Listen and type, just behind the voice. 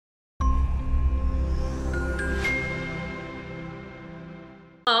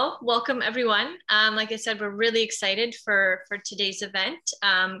Well, welcome everyone. Like I said, we're really excited for today's event,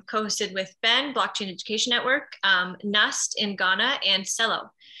 co-hosted with Ben, Blockchain Education Network, KNUST in Ghana, and Celo.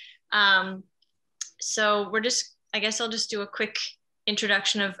 So I guess I'll just do a quick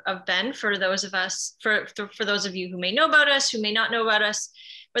introduction of Ben for those of us, for those of you who may know about us, who may not know about us.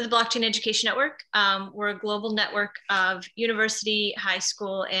 We're the Blockchain Education Network. We're a global network of university, high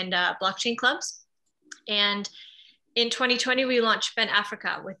school, and blockchain clubs. And in 2020, we launched Ben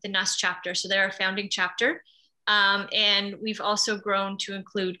Africa with the KNUST chapter. So they're our founding chapter. And we've also grown to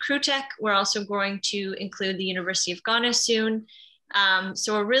include CrewTech. We're also going to include the University of Ghana soon.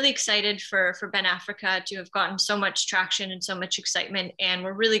 So we're really excited for Ben Africa to have gotten so much traction and so much excitement. And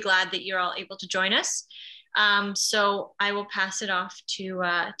we're really glad that you're all able to join us. So I will pass it off to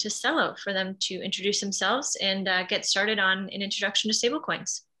Celo for them to introduce themselves and get started on an introduction to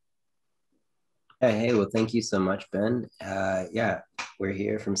stablecoins. Hey, well, thank you so much, Ben. Yeah, we're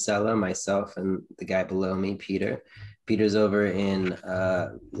here from Celo, myself and the guy below me, Peter. Peter's over in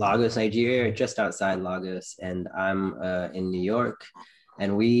Lagos, Nigeria, just outside Lagos, and I'm in New York.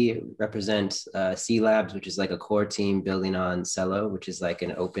 And we represent C Labs, which is like a core team building on Celo, which is like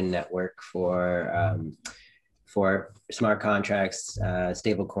an open network for smart contracts,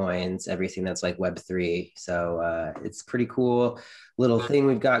 stable coins, everything that's like Web3. So it's pretty cool little thing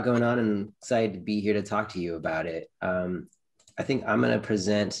we've got going on, and excited to be here to talk to you about it. I think I'm going to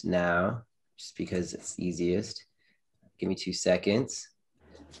present now just because it's easiest. Give me 2 seconds.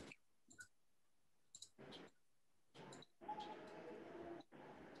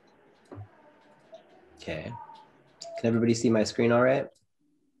 Okay. Can everybody see my screen all right?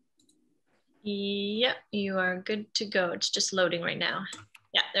 Yep, you are good to go. It's just loading right now.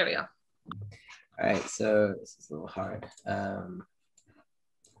 Yeah, there we go. All right, so this is a little hard.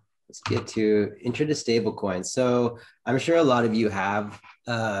 Let's get to intro to stablecoins. So I'm sure a lot of you have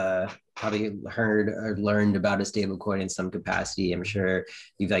probably heard or learned about a stablecoin in some capacity. I'm sure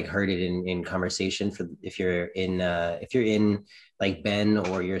you've like heard it in conversation. For if you're in like Ben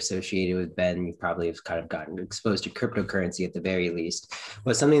or you're associated with Ben, you probably have kind of gotten exposed to cryptocurrency at the very least.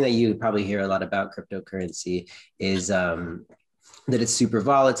 But something that you probably hear a lot about cryptocurrency is that it's super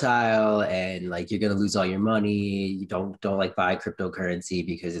volatile and like you're gonna lose all your money. You don't like buy cryptocurrency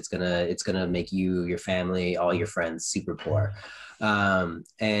because it's gonna make you, your family, all your friends super poor. And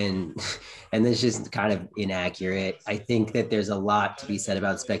that's just kind of inaccurate. I think that there's a lot to be said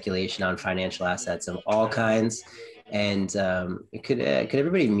about speculation on financial assets of all kinds. And could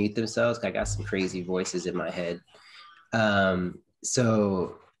everybody mute themselves? I got some crazy voices in my head.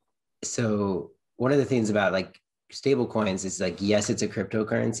 So one of the things about like stable coins is like, yes, it's a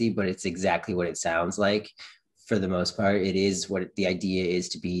cryptocurrency, but it's exactly what it sounds like. For the most part, it is what the idea is,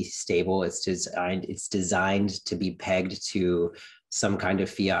 to be stable. It's designed to be pegged to some kind of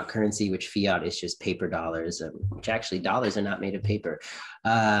fiat currency, which fiat is just paper dollars, which actually dollars are not made of paper.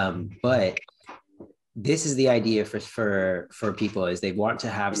 But this is the idea for people, is they want to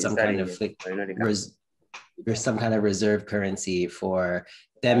have some kind of some kind of reserve currency for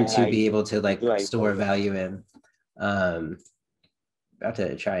them to be able to like store value in. About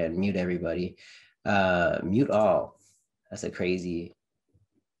to try and mute everybody. Mute all. That's a crazy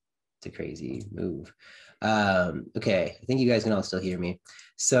move. Okay, I think you guys can all still hear me.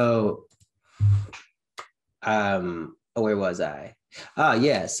 So where was I?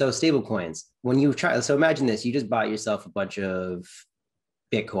 Yeah, so stable coins. When you try, so imagine this, you just bought yourself a bunch of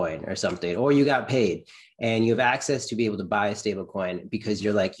Bitcoin or something, or you got paid and you have access to be able to buy a stable coin because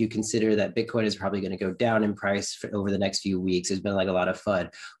you consider that Bitcoin is probably going to go down in price over the next few weeks. It's been like a lot of fun.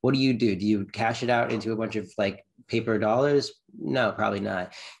 What do? Do you cash it out into a bunch of like paper dollars? No, probably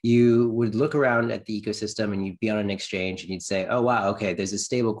not. You would look around at the ecosystem and you'd be on an exchange and you'd say, oh, wow, okay, there's a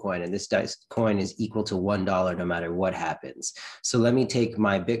stable coin and this coin is equal to $1 no matter what happens. So let me take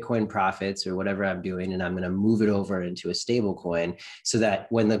my Bitcoin profits or whatever I'm doing and I'm going to move it over into a stable coin so that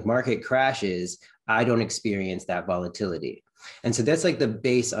when the market crashes, I don't experience that volatility. And so that's like the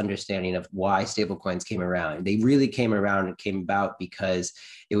base understanding of why stablecoins came around. They really came around and came about because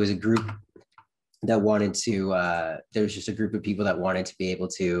it was a group that wanted to, there was just a group of people that wanted to be able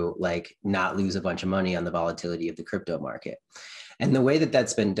to like not lose a bunch of money on the volatility of the crypto market. And the way that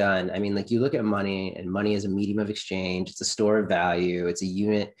that's been done, I mean, like you look at money, and money is a medium of exchange. It's a store of value. It's a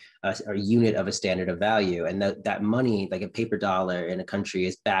unit of a standard of value. And that money, like a paper dollar in a country,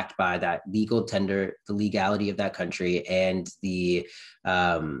 is backed by that legal tender, the legality of that country, and the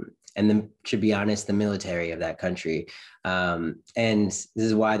and the, to be honest, the military of that country. And this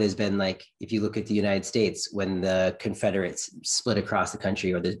is why there's been like, if you look at the United States, when the Confederates split across the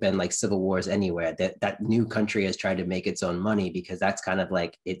country, or there's been like civil wars anywhere, that new country has tried to make its own money, because that's kind of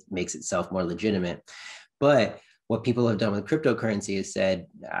like, it makes itself more legitimate. But what people have done with cryptocurrency is said,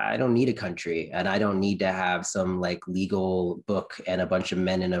 I don't need a country, and I don't need to have some like legal book and a bunch of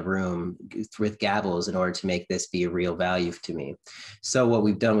men in a room with gavels in order to make this be a real value to me. So what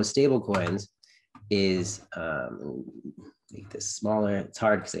we've done with stablecoins is, make this smaller. It's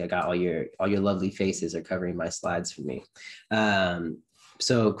hard because I got all your lovely faces are covering my slides for me.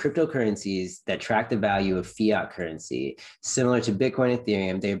 So cryptocurrencies that track the value of fiat currency, similar to Bitcoin and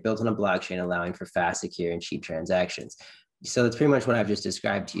Ethereum, they're built on a blockchain allowing for fast, secure, and cheap transactions. So that's pretty much what I've just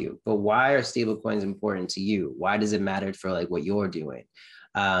described to you. But why are stablecoins important to you? Why does it matter for like what you're doing?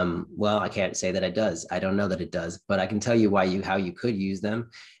 Well, I can't say that it does. I don't know that it does, but I can tell you how you could use them.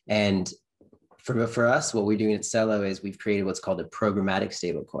 And for us, what we're doing at Celo is we've created what's called a programmatic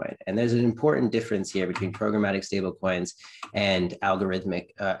stablecoin. And there's an important difference here between programmatic stablecoins and algorithmic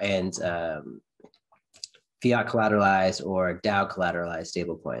and fiat collateralized or DAO collateralized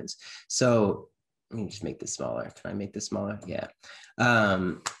stablecoins. So let me just make this smaller. Can I make this smaller? Yeah.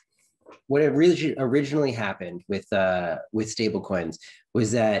 What originally happened with stablecoins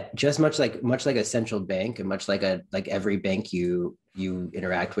was that just much like a central bank, and much like every bank you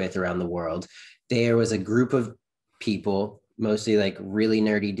interact with around the world, there was a group of people, mostly like really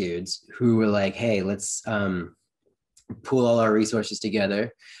nerdy dudes, who were like, hey, let's pool all our resources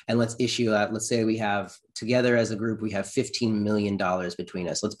together and let's issue out, let's say we have together as a group, we have $15 million between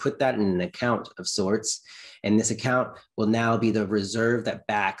us. Let's put that in an account of sorts. And this account will now be the reserve that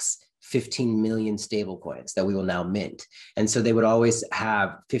backs 15 million stable coins that we will now mint. And so they would always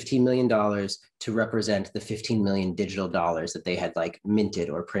have $15 million to represent the 15 million digital dollars that they had like minted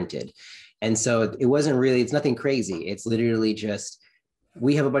or printed. And so it wasn't really, it's nothing crazy. It's literally just,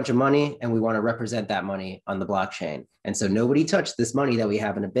 we have a bunch of money and we want to represent that money on the blockchain. And so nobody touched this money that we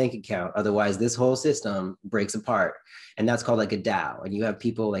have in a bank account. Otherwise, this whole system breaks apart. And that's called like a DAO. And you have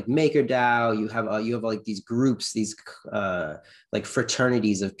people like MakerDAO. You have like these groups, these like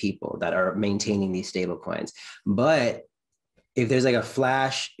fraternities of people that are maintaining these stable coins. But if there's like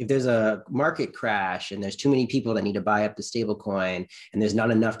if there's a market crash and there's too many people that need to buy up the stable coin and there's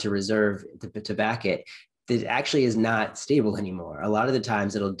not enough to reserve to back it, it actually is not stable anymore. A lot of the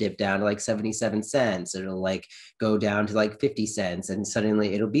times it'll dip down to like 77 cents. It'll like go down to like 50 cents and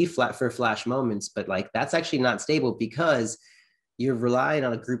suddenly it'll be flat for flash moments. But like that's actually not stable because you're relying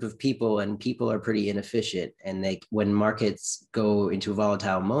on a group of people and people are pretty inefficient. And when markets go into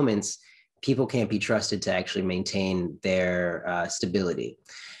volatile moments, people can't be trusted to actually maintain their stability.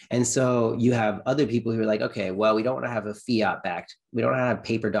 And so you have other people who are like, okay, well, we don't want to have a fiat backed, we don't want to have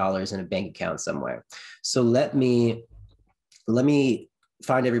paper dollars in a bank account somewhere. So let me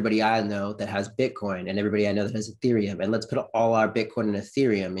find everybody I know that has Bitcoin and everybody I know that has Ethereum, and let's put all our Bitcoin and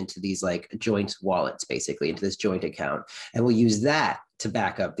Ethereum into these like joint wallets, basically into this joint account. And we'll use that to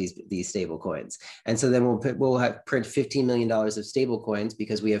back up these stable coins. And so then we'll print $15 million of stable coins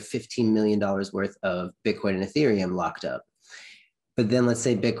because we have $15 million worth of Bitcoin and Ethereum locked up. But then let's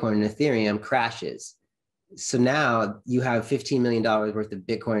say Bitcoin and Ethereum crashes. So now you have $15 million worth of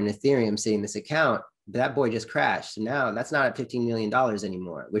Bitcoin and Ethereum sitting in this account. That boy just crashed. So now that's not at $15 million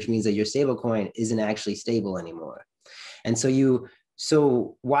anymore, which means that your stable coin isn't actually stable anymore. And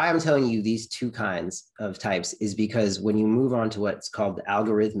so why I'm telling you these two kinds of types is because when you move on to what's called the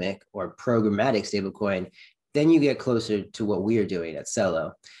algorithmic or programmatic stablecoin, then you get closer to what we are doing at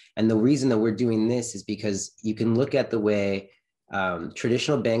Celo. And the reason that we're doing this is because you can look at the way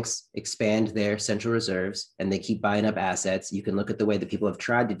traditional banks expand their central reserves and they keep buying up assets. You can look at the way that people have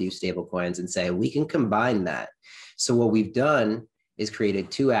tried to do stable coins and say, we can combine that. So what we've done is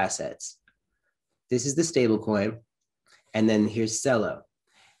created two assets. This is the stable coin, and then here's Celo.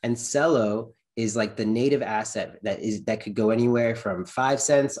 And Celo is like the native asset that could go anywhere from 5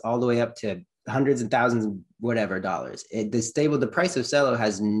 cents all the way up to hundreds and thousands, whatever dollars. The price of Celo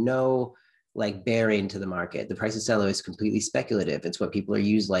has no like bearing to the market. The price of Celo is completely speculative. It's what people are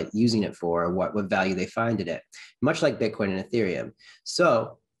using it for, or what value they find in it, much like Bitcoin and Ethereum.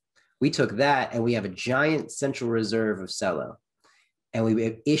 So we took that and we have a giant central reserve of Celo, and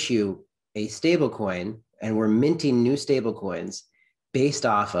we issue a stable coin, and we're minting new stable coins based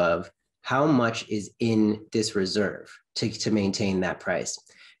off of how much is in this reserve to maintain that price.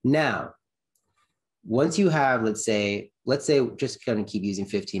 Now, once you have, let's say, just going to keep using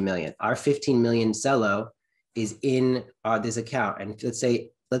 15 million. Our 15 million Celo is in this account. And let's say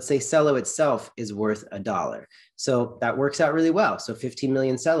let's say Celo itself is worth $1. So that works out really well. So 15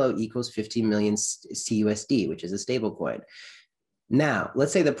 million Celo equals 15 million CUSD, which is a stable coin. Now,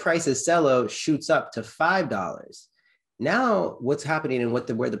 let's say the price of Celo shoots up to $5. Now, what's happening and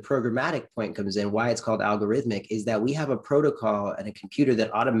where the programmatic point comes in, why it's called algorithmic, is that we have a protocol and a computer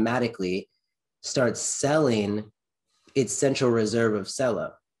that automatically starts selling its central reserve of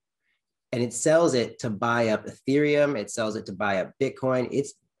Celo. And it sells it to buy up Ethereum. It sells it to buy up Bitcoin.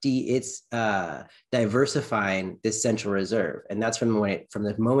 It's diversifying this central reserve. And that's from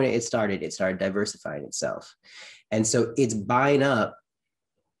the moment it started diversifying itself. And so it's buying up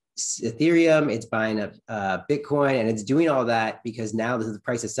Ethereum, it's buying up Bitcoin, and it's doing all that because now the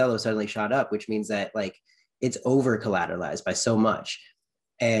price of Celo suddenly shot up, which means that like it's over collateralized by so much.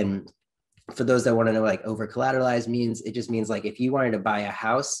 And for those that want to know, like over collateralized means, it just means like if you wanted to buy a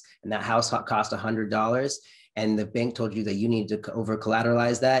house and that house cost $100 and the bank told you that you need to over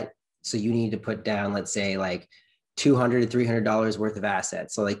collateralize that. So you need to put down, let's say like $200 to $300 worth of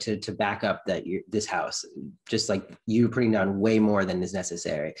assets. So like to back up this house, just like you're putting down way more than is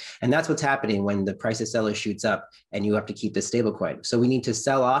necessary. And that's what's happening when the price of Celo shoots up and you have to keep the stable coin. So we need to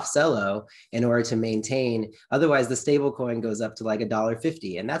sell off Celo in order to maintain, otherwise the stable coin goes up to like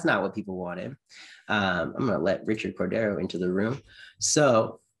 $1.50. And that's not what people wanted. I'm going to let Richard Cordero into the room.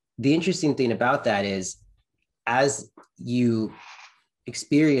 So the interesting thing about that is as you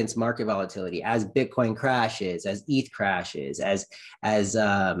experience market volatility, as Bitcoin crashes, as ETH crashes, as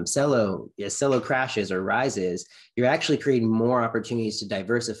Celo crashes or rises, you're actually creating more opportunities to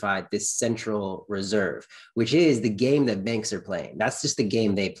diversify this central reserve, which is the game that banks are playing. That's just the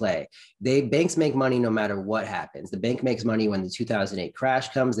game they play. Banks make money no matter what happens. The bank makes money when the 2008 crash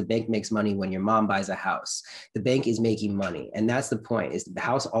comes. The bank makes money when your mom buys a house. The bank is making money. And that's the point, is the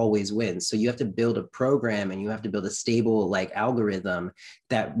house always wins. So you have to build a program and you have to build a stable like algorithm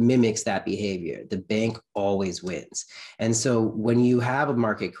that mimics that behavior. The bank always wins. And so when you have a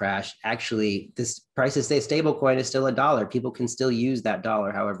market crash, actually this price of stable coin is still $1. People can still use that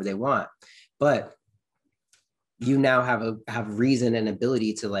dollar however they want. But you now have reason and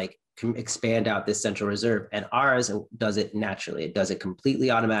ability to like expand out this central reserve, and ours does it naturally. It does it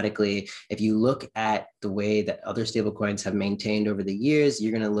completely automatically. If you look at the way that other stablecoins have maintained over the years,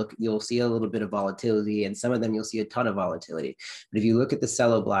 you'll see a little bit of volatility, and some of them you'll see a ton of volatility. But if you look at the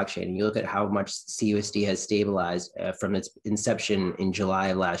Celo blockchain and you look at how much CUSD has stabilized from its inception in July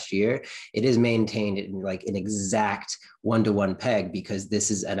of last year, it is maintained in like an exact one-to-one peg, because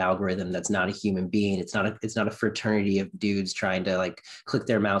this is an algorithm that's not a human being. It's not a fraternity of dudes trying to like click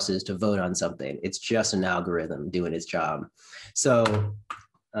their mouses to vote on something. It's just an algorithm doing its job. So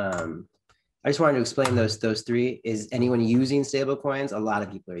I just wanted to explain those three. Is anyone using stablecoins? A lot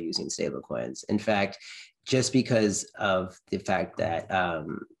of people are using stablecoins. In fact, just because of the fact that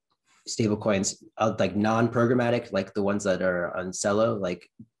stablecoins, like non-programmatic, like the ones that are on Celo, like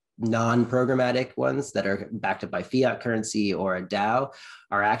non-programmatic ones that are backed up by fiat currency or a DAO,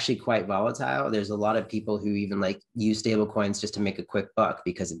 are actually quite volatile. There's a lot of people who even like use stable coins just to make a quick buck,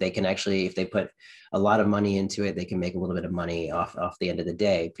 because they can actually, if they put a lot of money into it, they can make a little bit of money off the end of the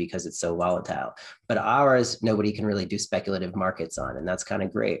day because it's so volatile. But ours, nobody can really do speculative markets on, and that's kind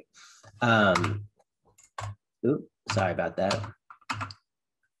of great. Sorry about that.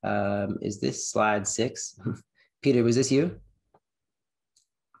 Is this slide 6? Peter, was this you?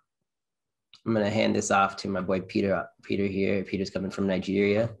 I'm going to hand this off to my boy Peter here. Peter's coming from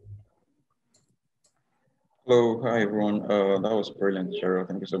Nigeria. Hello, hi everyone. That was brilliant, Jarell.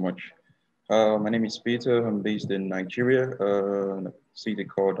 Thank you so much. My name is Peter. I'm based in Nigeria, in a city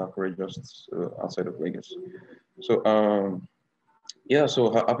called Akure, just outside of Lagos. So, yeah,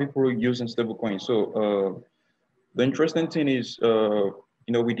 so are people using stablecoins? So, the interesting thing is,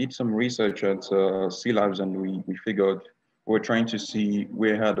 we did some research at C Labs, and we figured we're trying to see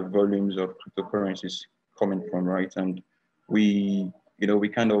where are the volumes of cryptocurrencies coming from, right? And we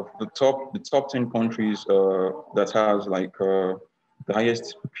kind of the top 10 countries that has like the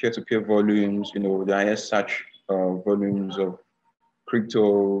highest peer-to-peer volumes, the highest search volumes of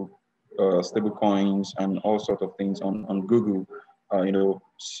crypto, stable coins, and all sorts of things on Google.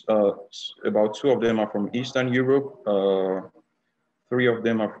 About 2 of them are from Eastern Europe, 3 of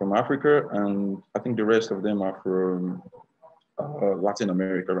them are from Africa, and I think the rest of them are from Latin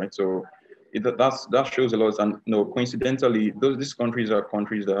America, right? So that shows a lot. And coincidentally, these countries are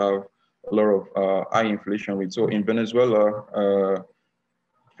countries that have a lot of high inflation rate. So in Venezuela,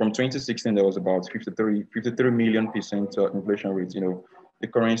 from 2016, there was about 53 million% inflation rate. The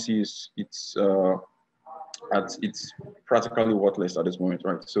currency it's practically worthless at this moment,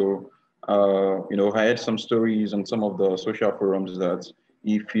 right? So I had some stories on some of the social forums that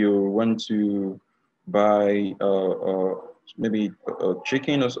if you want to buy maybe a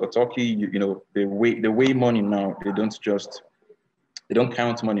chicken or turkey, you know, they weigh money now. They don't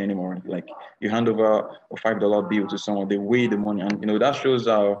count money anymore. Like you hand over a $5 bill to someone, they weigh the money, and you know that shows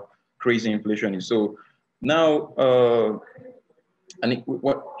how crazy inflation is. So now,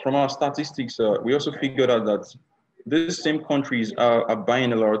 from our statistics, we also figured out that these same countries are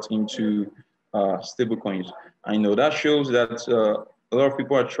buying a lot into stable coins. I know that shows that a lot of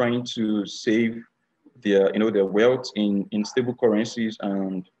people are trying to save their wealth in stable currencies,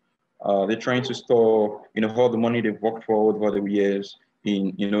 and they're trying to store all the money they've worked for over the years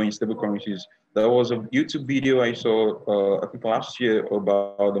in stable currencies. There was a YouTube video I saw I think last year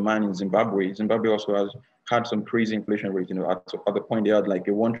about the man in Zimbabwe. Zimbabwe also has had some crazy inflation rate. At the point they had like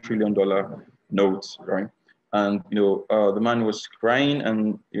a $1 trillion note, right? And the man was crying,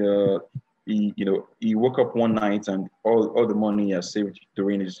 and he woke up one night, and all the money he has saved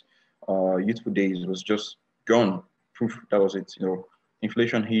during his youthful days was just gone. Proof that was it.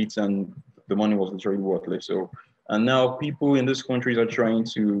 Inflation hits, and the money was literally worthless. So, and now people in these countries are trying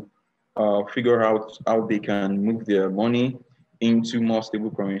to figure out how they can move their money into more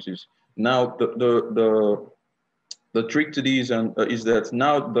stable currencies. Now, the trick to these is that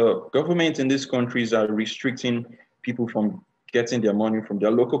now the government in these countries are restricting people from getting their money from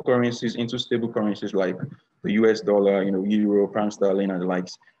their local currencies into stable currencies like the US dollar, euro, pound sterling, and the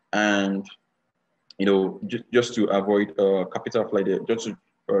likes. And just to avoid capital flight, just to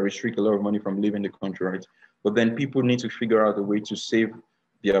restrict a lot of money from leaving the country, right? But then people need to figure out a way to save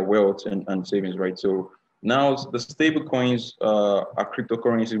their wealth and savings, right? So now the stable coins are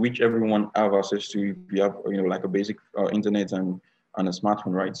cryptocurrencies which everyone have access to if you have, like a basic internet and a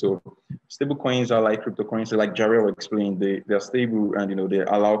smartphone, right? So stable coins are like cryptocurrency, like Jarell explained. They're stable, and they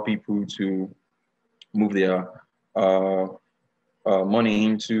allow people to move their money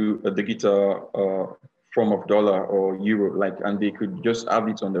into a digital form of dollar or euro, and they could just have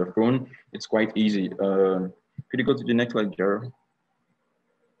it on their phone. It's quite easy. Could you go to the next slide, Jarell?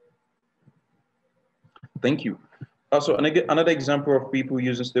 Thank you. Also, another example of people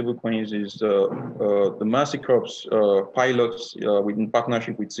using stablecoins is the Mastercard's pilots in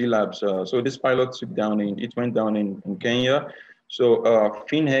partnership with C Labs. So this pilot went down in Kenya. So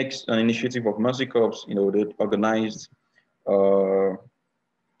FinHex, an initiative of Mastercard, they organized a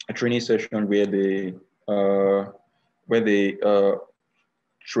training session where they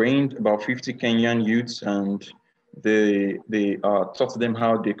trained about 50 Kenyan youths, and they taught them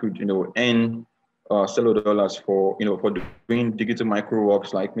how they could earn Celo dollars for doing digital micro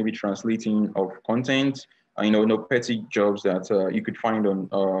works, like maybe translating of content, petty jobs that you could find on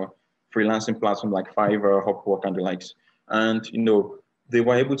freelancing platforms like Fiverr, Upwork, and the likes. And they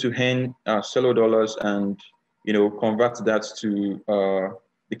were able to earn Celo dollars and convert that to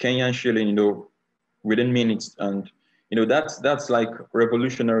the Kenyan shilling within minutes. And that's like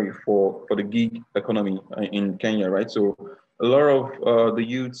revolutionary for the gig economy in Kenya, right? So a lot of the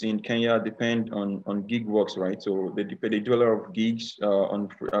youths in Kenya depend on gig works, right? So they do a lot of gigs on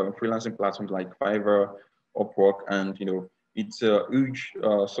freelancing platforms like Fiverr, Upwork, and it's a huge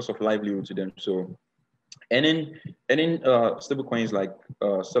source of livelihood to them. So earning stable coins like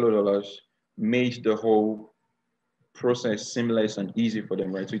Celo dollars made the whole process seamless and easy for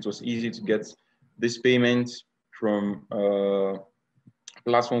them, right? So it was easy to get this payment from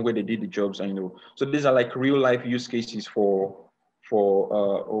platform where they did the jobs. So these are like real life use cases for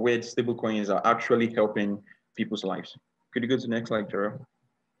where stable coins are actually helping people's lives. Could you go to the next slide, Jarell?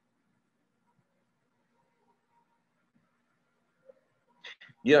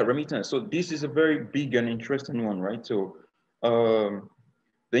 Yeah, remittance. So this is a very big and interesting one, right? So the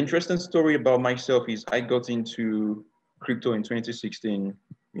interesting story about myself is I got into crypto in 2016,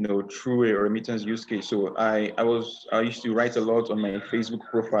 through a remittance use case. So I used to write a lot on my Facebook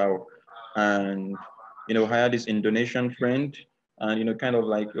profile, and I had this Indonesian friend, and kind of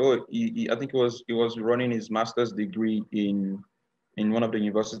like, I think he was running his master's degree in one of the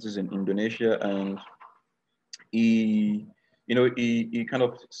universities in Indonesia, and he kind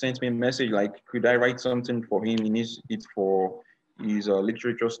of sent me a message like, could I write something for him? He needs it for his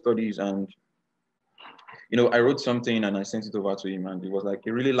literature studies. And I wrote something and I sent it over to him, and he was like,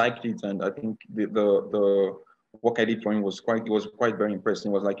 he really liked it, and I think the work I did for him was quite very impressive. He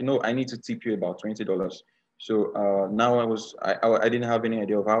was like, I need to tip you about $20. So now I didn't have any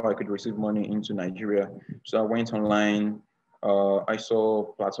idea of how I could receive money into Nigeria. So I went online. I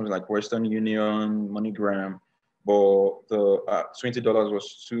saw platforms like Western Union, MoneyGram, but the $20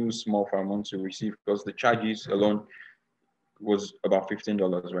 was too small for a month to receive because the charges alone was about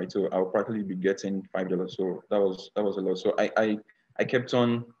 $15, right? So I'll practically be getting $5. So that was a lot. So I I kept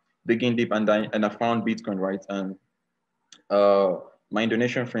on digging deep, and I found Bitcoin, right? And my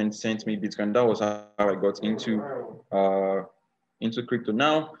Indonesian friend sent me Bitcoin. That was how I got into crypto.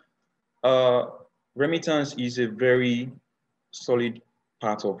 Now, remittance is a very solid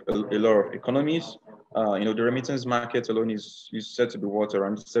part of a lot of economies. The remittance market alone is said to be worth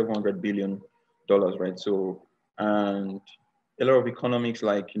around $700 billion, right? So, and a lot of economics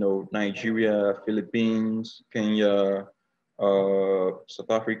like, Nigeria, Philippines, Kenya,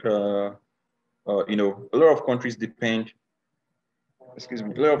 South Africa, a lot of countries depend,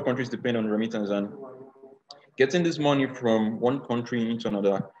 a lot of countries depend on remittance, and getting this money from one country into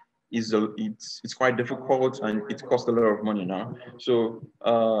another it's quite difficult, and it costs a lot of money now. So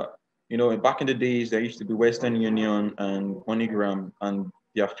back in the days there used to be Western Union and MoneyGram, and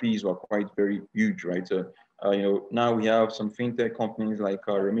their fees were quite very huge, right? Now we have some fintech companies like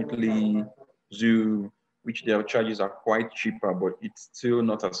Remitly, Zoom, which their charges are quite cheaper, but it's still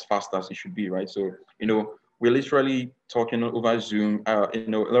not as fast as it should be, right? So we're literally talking over Zoom. A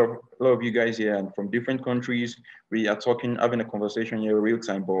lot of you guys here and from different countries, we are talking, having a conversation here real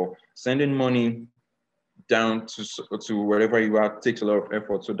time, but sending money down to wherever you are takes a lot of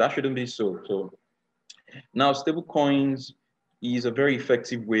effort. So that shouldn't be so. So now stable coins is a very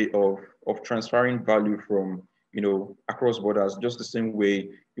effective way of transferring value from, across borders, just the same way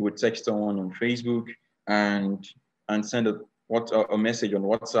you would text someone on Facebook and send a message on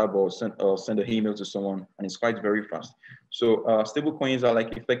WhatsApp, or send an email to someone, and it's quite very fast. So stable coins are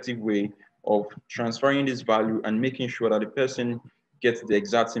like effective way of transferring this value and making sure that the person gets the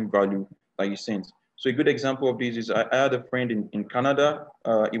exact same value that you sent. So a good example of this is I had a friend in Canada.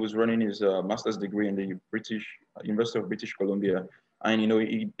 He was running his master's degree in the University of British Columbia. And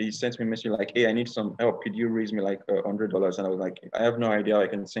he sent me a message like, hey, I need some help. Could you raise me like $100? And I was like, I have no idea. I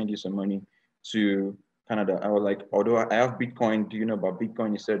can send you some money to Canada. I was like, although I have Bitcoin, do you know about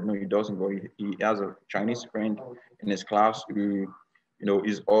Bitcoin? He said, no, he doesn't. But he has a Chinese friend in his class who,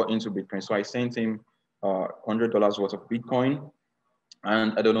 is all into Bitcoin. So I sent him $100 worth of Bitcoin.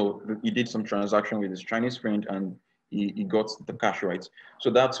 And I don't know, he did some transaction with his Chinese friend, and he got the cash, right. So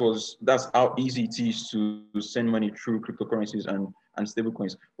that's how easy it is to send money through cryptocurrencies and stable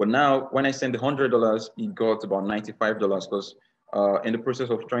coins. But now when I send $100, he got about $95 because in the process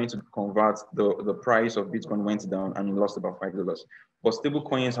of trying to convert, the price of Bitcoin went down and he lost about $5. But stable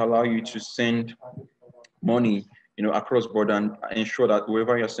coins allow you to send money across border and ensure that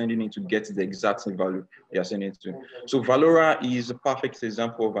whoever you're sending it to gets the exact same value you're sending it to. So Valora is a perfect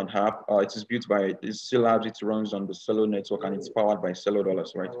example of an app. It is built by Labs. It runs on the Celo network, and it's powered by Celo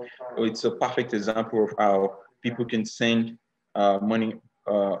dollars, right? So it's a perfect example of how people can send money.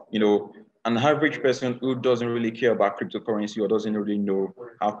 An average person who doesn't really care about cryptocurrency or doesn't really know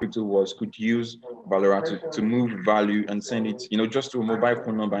how crypto works could use Valora to move value and send it, just to a mobile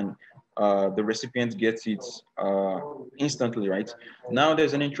phone number, and the recipient gets it instantly, right? Now,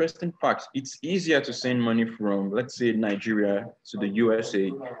 there's an interesting fact. It's easier to send money from, let's say, Nigeria to the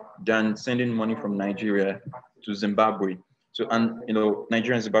USA than sending money from Nigeria to Zimbabwe. So, and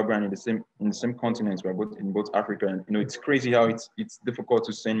Nigeria and Zimbabwe are in the same continent, right? Both in both Africa, and it's crazy how it's difficult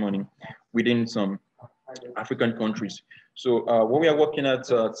to send money within some African countries. So what we are working at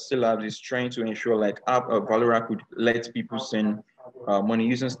Labs is trying to ensure like Valora could let people send money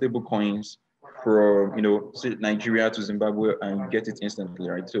using stable coins from say Nigeria to Zimbabwe and get it instantly,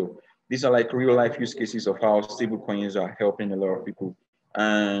 right? So these are like real life use cases of how stable coins are helping a lot of people.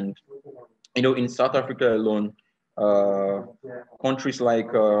 And in South Africa alone, countries like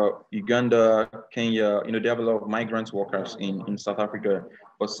Uganda, Kenya, they have a lot of migrant workers in South Africa,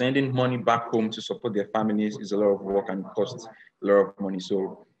 but sending money back home to support their families is a lot of work and costs a lot of money.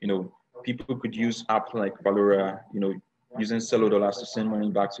 So, people could use apps like Valora, using Celo dollars to send money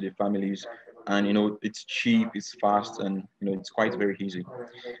back to their families. And, it's cheap, it's fast, and, it's quite very easy.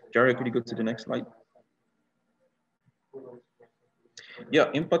 Jarell, could you go to the next slide?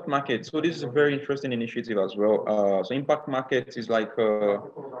 Yeah, impact market. So this is a very interesting initiative as well. So impact market is like an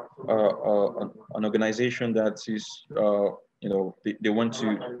organization that is, they want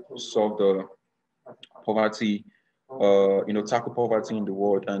to solve the poverty, tackle poverty in the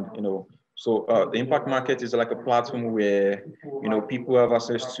world. And, so the impact market is like a platform where, people have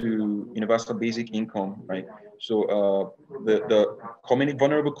access to universal basic income, right? So the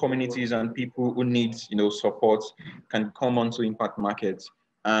vulnerable communities and people who need, support can come onto impact markets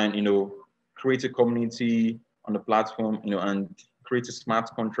and, create a community on the platform, and create a smart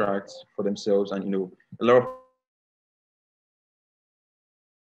contract for themselves. And, a lot of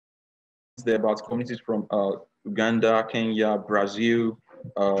there about communities from Uganda, Kenya, Brazil,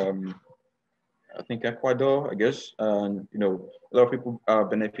 I think Ecuador, I guess, and you know, a lot of people are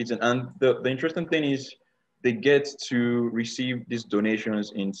benefiting. And the interesting thing is they get to receive these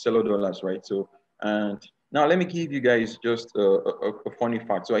donations in Celo dollars, right? So, and now let me give you guys just a funny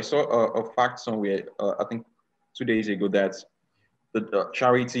fact. So I saw a fact somewhere, I think 2 days ago, that the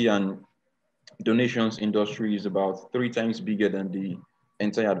charity and donations industry is about 3 times bigger than the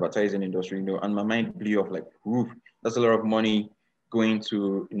entire advertising industry, you know, and my mind blew off like, oof, that's a lot of money going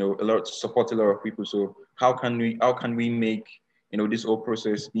to, you know, a lot to support a lot of people. So how can we make, you know, this whole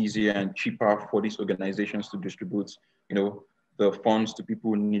process easier and cheaper for these organizations to distribute, you know, the funds to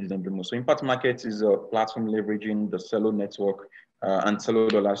people who need them the most. So Impact Markets is a platform leveraging the Celo network and Celo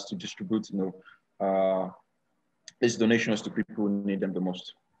dollars to distribute, you know, these donations to people who need them the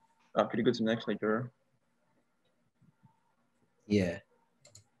most. Could you go to the next slide, Jarell? Yeah.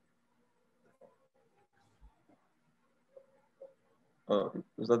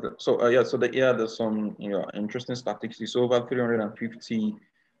 Is that the, so yeah, so the, yeah, there's some, you know, interesting statistics. So over 350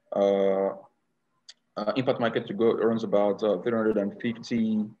 Impact Market to go runs about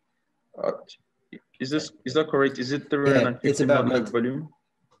 350. Is that correct? Is it Yeah, it's 350 about monthly volume?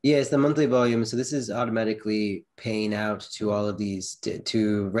 Yeah, it's the monthly volume. So this is automatically paying out to all of these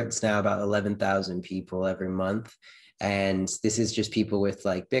to it's now about 11,000 people every month. And this is just people with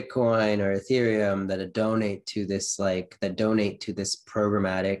like Bitcoin or Ethereum that donate to this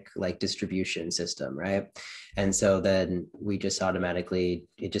programmatic like distribution system, right? And so then it just automatically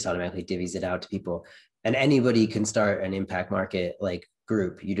divvies it out to people. And anybody can start an impact market like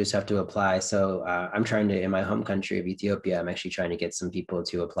group. You just have to apply. So I'm trying to, in my home country of Ethiopia, I'm actually trying to get some people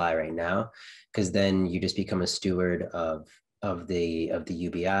to apply right now, because then you just become a steward of the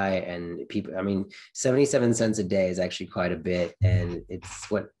UBI. And people, I mean, 77 cents a day is actually quite a bit, and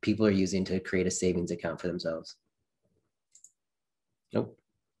it's what people are using to create a savings account for themselves. Nope.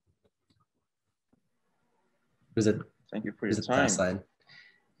 Was it? Thank you for your time. Slide.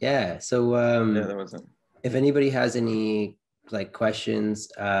 Yeah. So yeah, that was it. If anybody has any like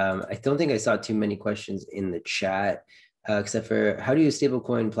questions, I don't think I saw too many questions in the chat, except for how do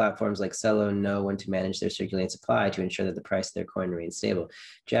stablecoin platforms like Celo know when to manage their circulating supply to ensure that the price of their coin remains stable?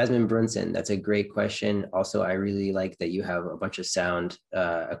 Jasmine Brunson, that's a great question. Also, I really like that you have a bunch of sound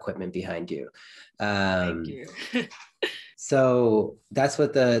equipment behind you. Thank you. So that's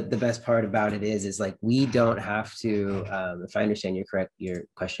what the best part about it is like we don't have to, if I understand your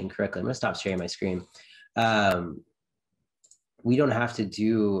question correctly, I'm gonna stop sharing my screen. We don't have to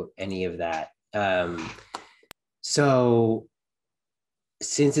do any of that. So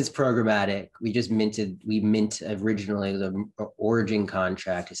since it's programmatic, we mint originally the origin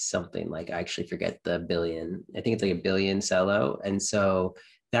contract is something like, I actually forget the billion. I think it's like $1 billion Celo. And so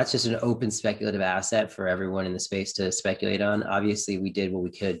that's just an open speculative asset for everyone in the space to speculate on. Obviously, we did what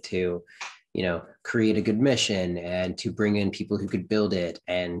we could to, you know, create a good mission and to bring in people who could build it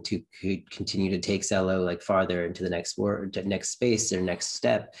and to continue to take Celo like farther into the next space or next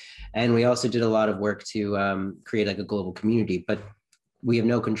step. And we also did a lot of work to create like a global community, but we have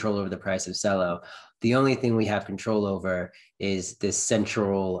no control over the price of Celo. The only thing we have control over is this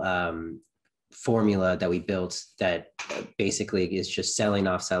central formula that we built that basically is just selling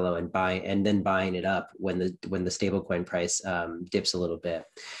off Celo and then buying it up when the stablecoin price dips a little bit.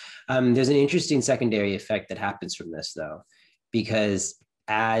 There's an interesting secondary effect that happens from this though, because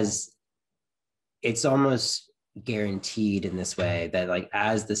as it's almost guaranteed in this way that like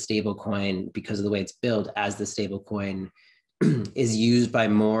as the stablecoin, because of the way it's built, as the stablecoin is used by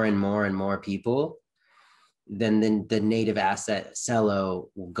more and more and more people, then the native asset Celo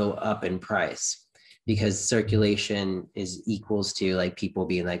will go up in price, because circulation is equals to like people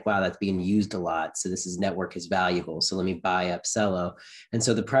being like, wow, that's being used a lot. So this network is valuable. So let me buy up Celo. And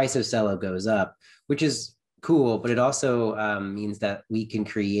so the price of Celo goes up, which is cool, but it also means that we can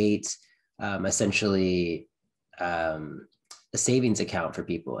create essentially a savings account for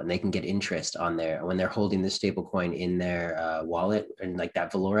people, and they can get interest on there when they're holding the stable coin in their wallet, and like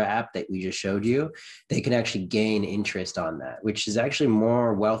that Valora app that we just showed you, they can actually gain interest on that, which is actually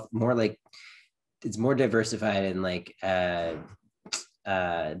more like it's more diversified and like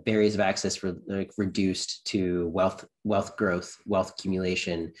barriers of access reduced to wealth growth, wealth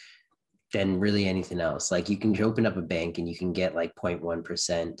accumulation than really anything else. Like you can open up a bank and you can get like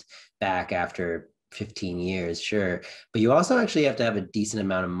 0.1% back after 15 years, sure, but you also actually have to have a decent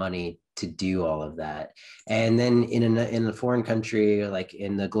amount of money to do all of that. And then in a foreign country, like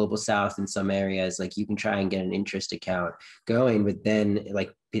in the global south, in some areas, like you can try and get an interest account going, but then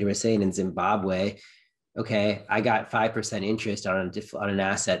like Peter was saying, in Zimbabwe, okay, I got 5% interest on an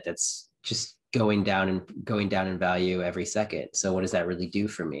asset that's just going down in value every second. So what does that really do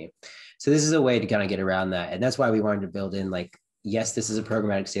for me? So this is a way to kind of get around that. And that's why we wanted to build in like, yes, this is a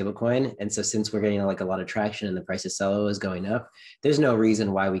programmatic stablecoin. And so since we're getting like a lot of traction and the price of Celo is going up, there's no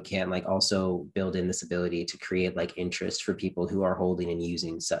reason why we can't like also build in this ability to create like interest for people who are holding and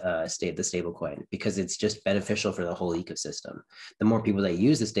using the stablecoin, because it's just beneficial for the whole ecosystem. The more people that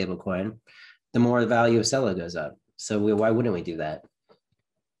use the stablecoin, the more the value of Celo goes up. So why wouldn't we do that?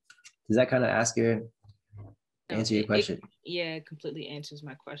 Does that kind of answer your question? Yeah, it completely answers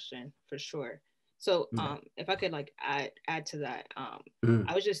my question for sure. So if I could like add to that,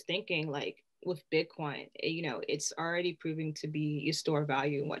 I was just thinking like with Bitcoin, you know, it's already proving to be a store of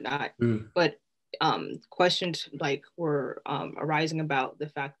value and whatnot, but questions like were arising about the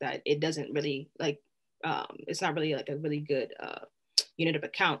fact that it doesn't really like it's not really like a really good unit of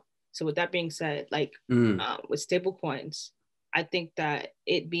account. So with that being said, like with stable coins, I think that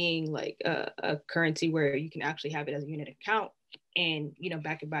it being like a currency where you can actually have it as a unit account and, you know,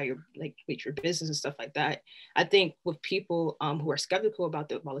 back it by your like with your business and stuff like that. I think with people who are skeptical about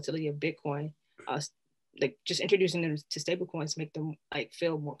the volatility of Bitcoin, like just introducing them to stable coins make them like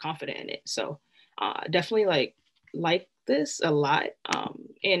feel more confident in it. So definitely like this a lot.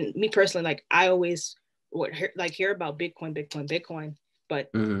 And me personally, like I always would hear about Bitcoin. But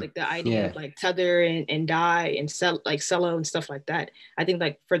like the idea of like Tether and DAI and Celo and stuff like that, I think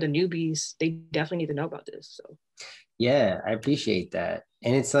like for the newbies, they definitely need to know about this. So yeah, I appreciate that.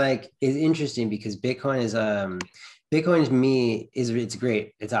 And it's like, it's interesting because Bitcoin to me it's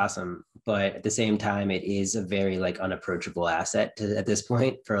great. It's awesome. But at the same time, it is a very like unapproachable asset at this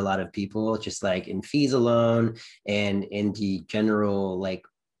point for a lot of people, just like in fees alone and in the general like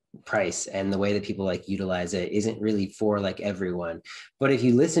price and the way that people like utilize it isn't really for like everyone. But if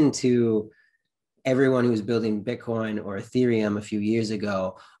you listen to everyone who was building Bitcoin or Ethereum a few years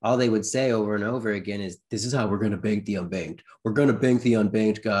ago, all they would say over and over again is, this is how we're going to bank the unbanked. We're going to bank the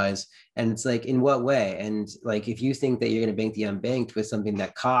unbanked, guys. And it's like, in what way? And like, if you think that you're going to bank the unbanked with something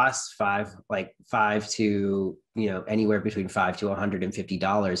that costs five to, you know, anywhere between $5 to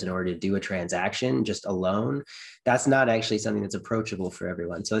 $150 in order to do a transaction just alone, that's not actually something that's approachable for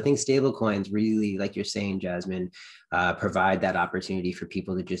everyone. So I think stable coins really, like you're saying, Jasmine, provide that opportunity for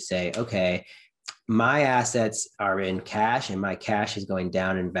people to just say, okay, my assets are in cash and my cash is going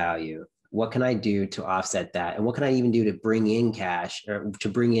down in value. What can I do to offset that? And what can I even do to bring in cash or to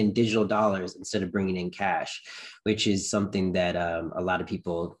bring in digital dollars instead of bringing in cash, which is something that a lot of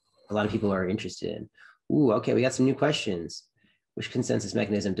people are interested in. Ooh, okay, we got some new questions. Which consensus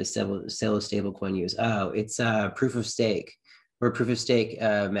mechanism does Celo stablecoin use? Oh, it's proof of stake. We're a proof of stake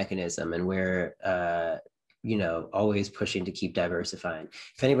mechanism, and we're you know, always pushing to keep diversifying.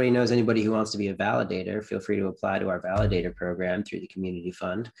 If anybody knows anybody who wants to be a validator, feel free to apply to our validator program through the community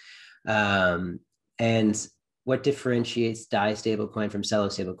fund. And what differentiates DAI stablecoin from Celo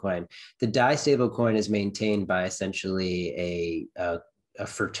stablecoin? The DAI stablecoin is maintained by essentially a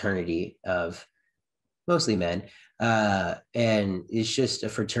fraternity of mostly men. And it's just a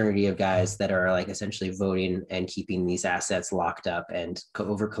fraternity of guys that are like essentially voting and keeping these assets locked up and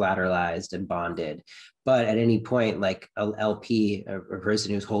over collateralized and bonded. But at any point, like a LP, a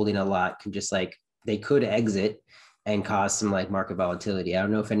person who's holding a lot can just like, they could exit and cause some like market volatility. I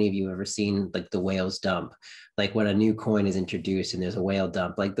don't know if any of you have ever seen like the whale's dump, like when a new coin is introduced and there's a whale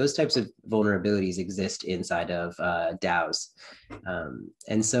dump, like those types of vulnerabilities exist inside of DAOs.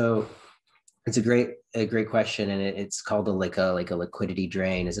 And so it's a great question, and it's called a liquidity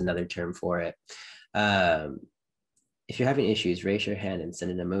drain is another term for it. If you're having issues, raise your hand and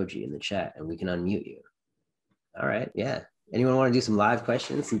send an emoji in the chat, and we can unmute you. All right, yeah. Anyone want to do some live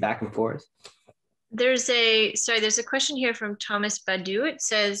questions, some back and forth? There's a question here from Thomas Badu. It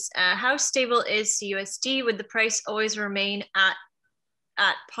says, how stable is CUSD? Would the price always remain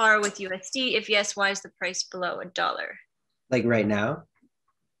at par with USD? If yes, why is the price below $1? Like right now?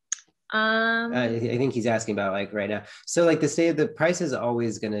 I think he's asking about like right now. So like the price is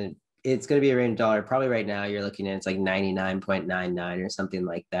always it's going to be around $1. Probably right now you're looking at, it's like 99.99 or something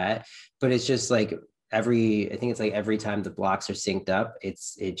like that. But it's just like I think it's like every time the blocks are synced up, it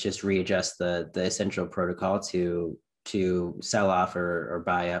just readjusts the essential protocol to sell off or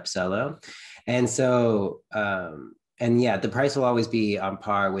buy up Celo. And so, and yeah, the price will always be on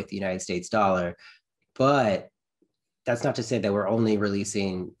par with the United States dollar, but that's not to say that we're only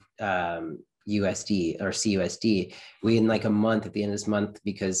releasing USD or CUSD. We in like a month, at the end of this month,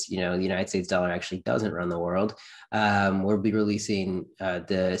 because you know the United States dollar actually doesn't run the world, we'll be releasing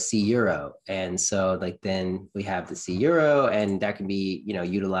the C Euro, and so like then we have the C Euro, and that can be, you know,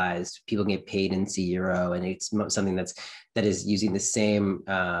 utilized. People can get paid in C Euro, and it's something that is using the same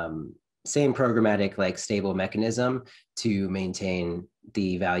programmatic like stable mechanism to maintain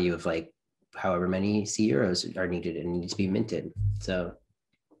the value of like however many C euros are needed and need to be minted. So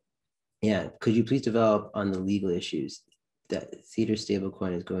yeah, could you please develop on the legal issues that Theater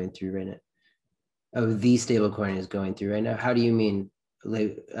stablecoin is going through right now? Oh, the stablecoin is going through right now. How do you mean?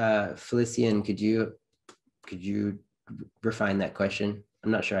 Felician, could you refine that question? I'm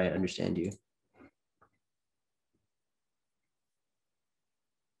not sure I understand you.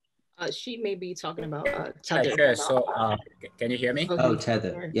 She may be talking about Tether. Sure. So can you hear me? Oh,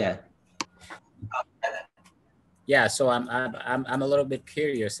 Tether. Sorry. Yeah. Yeah. So I'm a little bit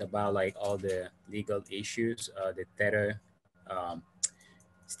curious about like all the legal issues the Tether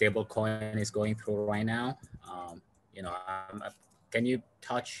stable coin is going through right now. You know, can you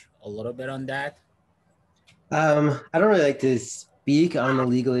touch a little bit on that? I don't really like to speak on the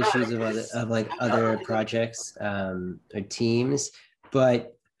legal issues of other projects or teams,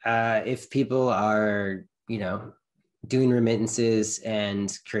 but if people are, you know, doing remittances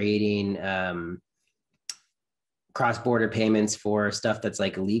and creating cross-border payments for stuff that's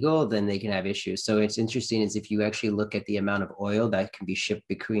like illegal, then they can have issues. So it's interesting is if you actually look at the amount of oil that can be shipped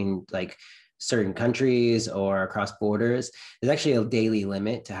between like certain countries or across borders, there's actually a daily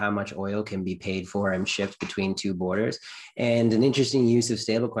limit to how much oil can be paid for and shipped between two borders. And an interesting use of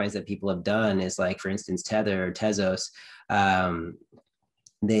stablecoins that people have done is like, for instance, Tether or Tezos,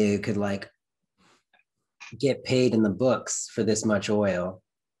 they could like get paid in the books for this much oil,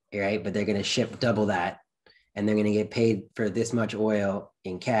 right? But they're going to ship double that, and they're going to get paid for this much oil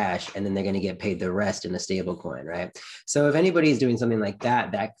in cash, and then they're going to get paid the rest in a stable coin, right? So if anybody's doing something like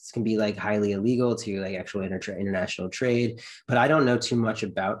that, that can be like highly illegal to like actual international trade. But I don't know too much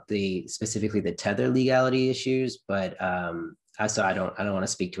about specifically the Tether legality issues, but so I don't want to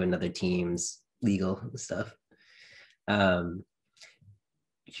speak to another team's legal stuff.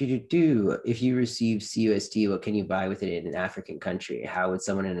 If you receive CUSD, what can you buy with it in an African country? How would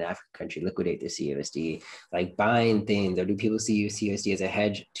someone in an African country liquidate their CUSD? Like buying things, or do people see CUSD as a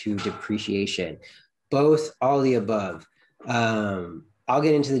hedge to depreciation? Both, all the above. I'll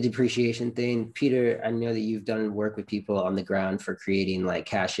get into the depreciation thing. Peter, I know that you've done work with people on the ground for creating like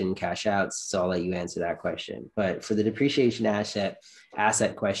cash in, cash outs, so I'll let you answer that question. But for the depreciation asset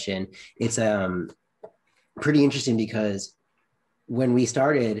question, it's pretty interesting because when we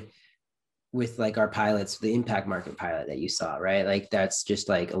started with like our pilots, the impact market pilot that you saw, right? Like that's just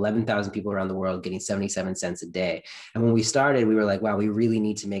like 11,000 people around the world getting 77 cents a day. And when we started, we were like, wow, we really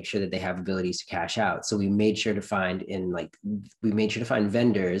need to make sure that they have abilities to cash out. So we made sure to find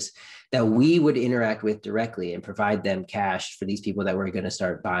vendors that we would interact with directly and provide them cash for these people that were going to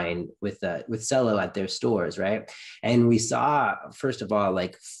start buying with Celo at their stores, right? And we saw, first of all,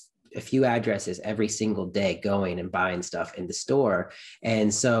 like a few addresses every single day going and buying stuff in the store.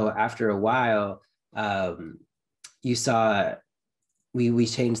 And so after a while, you saw we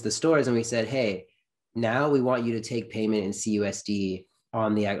changed the stores and we said, hey, now we want you to take payment in CUSD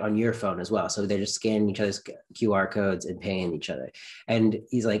on your phone as well. So they're just scanning each other's QR codes and paying each other. And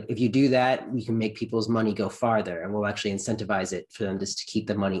he's like, if you do that, we can make people's money go farther, and we'll actually incentivize it for them just to keep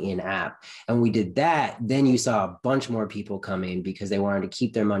the money in app. And when we did that, then you saw a bunch more people come in because they wanted to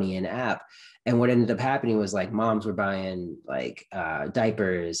keep their money in app. And what ended up happening was like moms were buying like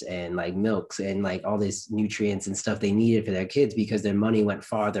diapers and like milks and like all these nutrients and stuff they needed for their kids because their money went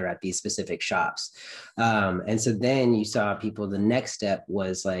farther at these specific shops. And so then you saw people, the next step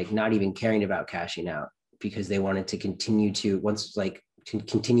was like not even caring about cashing out because they wanted to continue to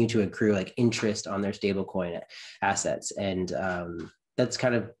continue to accrue like interest on their stablecoin assets. And that's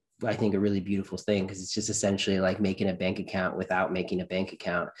kind of, I think, a really beautiful thing because it's just essentially like making a bank account without making a bank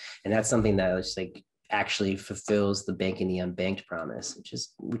account. And that's something that just like actually fulfills the banking the unbanked promise,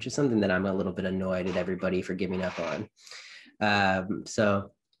 which is something that I'm a little bit annoyed at everybody for giving up on. So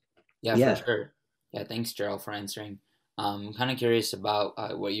yeah, for sure. Yeah, thanks, Jarell, for answering. I'm kind of curious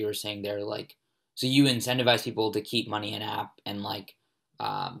about what you were saying there. Like, so you incentivize people to keep money in app and like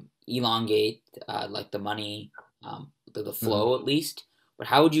elongate like the money, the flow at least. But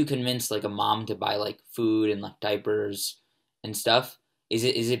how would you convince like a mom to buy like food and like diapers and stuff? Is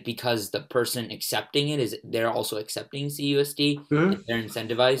it because the person accepting it they're also accepting CUSD and they're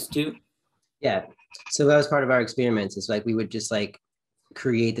incentivized to? Yeah. So that was part of our experiments. It's like we would just like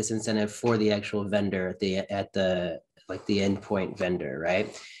create this incentive for the actual vendor at the endpoint vendor,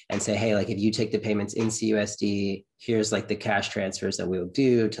 right? And say, hey, like if you take the payments in CUSD, here's like the cash transfers that we'll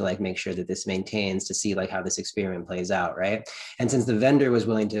do to like make sure that this maintains, to see like how this experiment plays out, right? And since the vendor was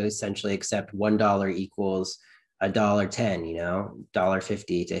willing to essentially accept $1 equals $1.10, you know,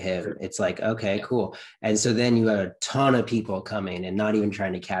 $1.50 to him, it's like, okay, cool. And so then you had a ton of people coming and not even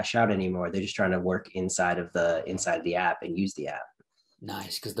trying to cash out anymore. They're just trying to work inside of the app and use the app.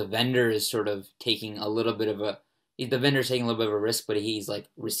 Nice, because the vendor is sort of taking a little bit of the vendor's taking a little bit of a risk, but he's like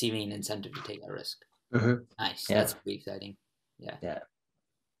receiving an incentive to take that risk. Mm-hmm. Nice, Yeah. that's pretty exciting. Yeah. Yeah.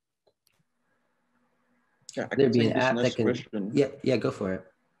 Yeah, I There can be an take this app that next can. question. Yeah, go for it.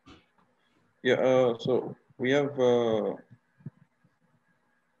 Yeah, so we have an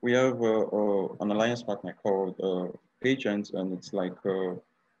alliance partner called Agent, and it's like a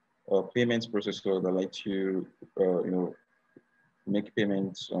payments processor that lets you, make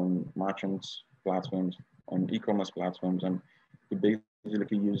payments on merchant platforms, on e-commerce platforms, and you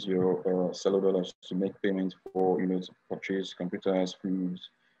basically use your Celo dollars to make payments for, to purchase computers, foods,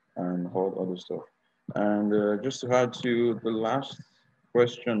 and all other stuff. And just to add to the last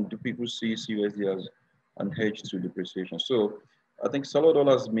question, do people see CUSD as an hedge to depreciation? So I think Celo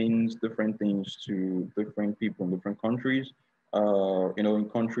dollars means different things to different people in different countries. In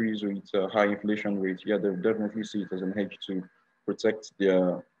countries with high inflation rates, yeah, they definitely see it as an hedge to protect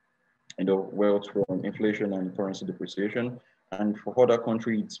their wealth from inflation and currency depreciation. And for other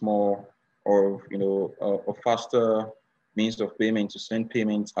countries, it's more of a faster means of payment to send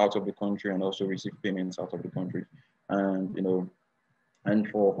payments out of the country and also receive payments out of the country. And and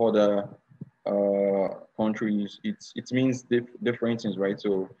for other countries, it means different things, right?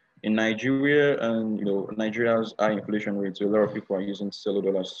 So in Nigeria, and Nigeria's high inflation rate, so a lot of people are using Celo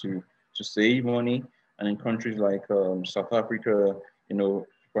dollars to save money. And in countries like South Africa, people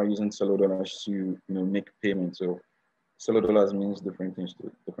are using Celo dollars to make payments. So Celo dollars means different things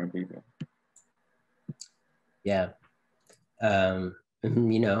to different people. Yeah. So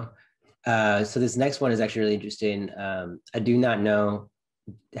this next one is actually really interesting. I do not know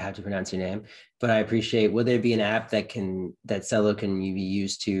how to pronounce your name, but I appreciate, will there be an app that Celo can be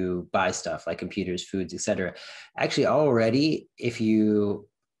used to buy stuff like computers, foods, etc.? Actually, already, if you,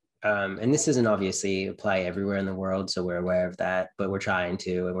 and this doesn't obviously apply everywhere in the world, so we're aware of that, but we're trying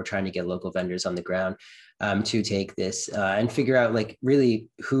to get local vendors on the ground to take this and figure out like really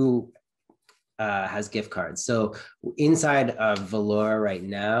who has gift cards. So inside of Valor right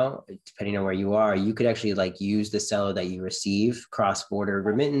now, depending on where you are, you could actually like use the Celo that you receive, cross-border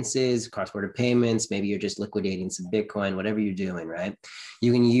remittances, cross-border payments. Maybe you're just liquidating some Bitcoin, whatever you're doing, right?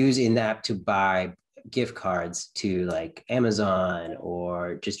 You can use in the app to buy gift cards to like Amazon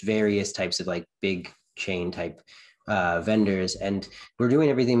or just various types of like big chain type vendors. And we're doing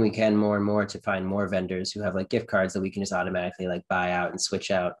everything we can more and more to find more vendors who have like gift cards that we can just automatically like buy out and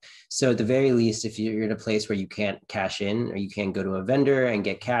switch out. So at the very least, if you're in a place where you can't cash in, or you can't go to a vendor and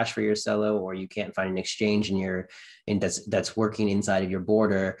get cash for your Celo, or you can't find an exchange that's working inside of your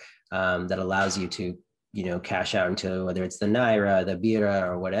border that allows you to cash out into, whether it's the Naira, the Bira,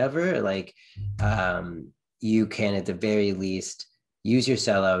 or whatever, like you can at the very least use your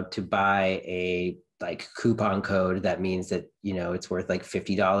Celo to buy a like coupon code that means that it's worth like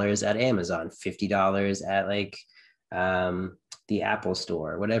 $50 at Amazon, $50 at like the Apple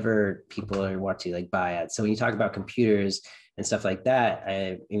store, whatever people want to like buy at. So when you talk about computers and stuff like that,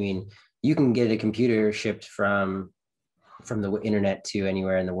 I mean, you can get a computer shipped from the internet to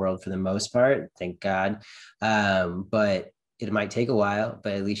anywhere in the world for the most part, thank God. But it might take a while,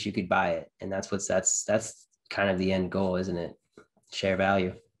 but at least you could buy it. And that's kind of the end goal, isn't it? Share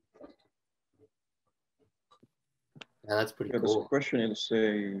value. Yeah, that's pretty cool. There's a question it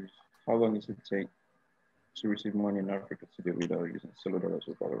says, how long does it take to receive money in Africa today without using Celo dollars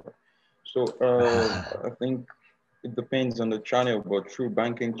or whatever? So I think it depends on the channel, but through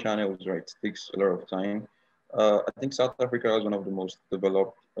banking channels, right, it takes a lot of time. I think South Africa is one of the most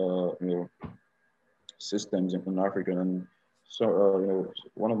developed, systems in Africa, and so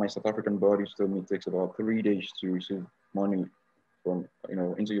one of my South African buddies told me it takes about 3 days to receive money from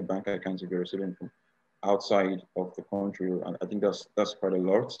into your bank account if you're receiving from outside of the country, and I think that's quite a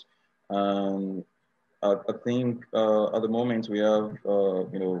lot. And I think at the moment we have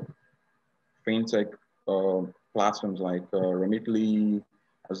fintech platforms like Remitly,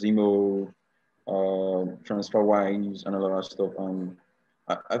 Azimo, TransferWise, and a lot of stuff. And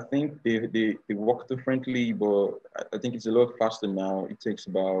I think they work differently, but I think it's a lot faster now. It takes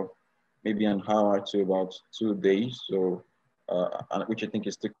about maybe an hour to about 2 days. So which I think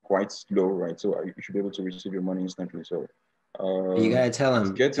is still quite slow, right? So you should be able to receive your money instantly. So you gotta tell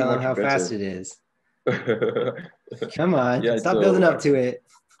them how better. fast it is. Come on, yeah, stop building up to it.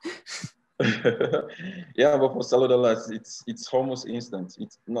 Yeah, but for Celo dollars, it's almost instant.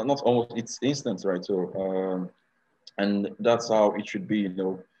 It's not almost, it's instant, right? So and that's how it should be.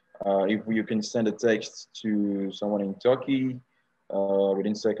 If you can send a text to someone in Turkey,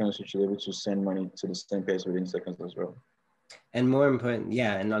 within seconds, you should be able to send money to the same place within seconds as well. And more important,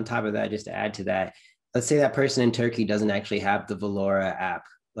 yeah. And on top of that, just to add to that, let's say that person in Turkey doesn't actually have the Valora app,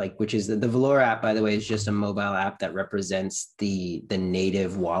 like, which is the Valora app, by the way, is just a mobile app that represents the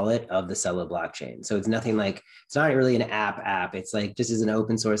native wallet of the Celo blockchain. So it's nothing like, it's not really an app. It's like just as an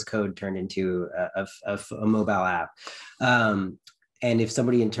open source code turned into a mobile app. And if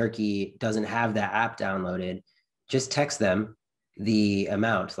somebody in Turkey doesn't have that app downloaded, just text them the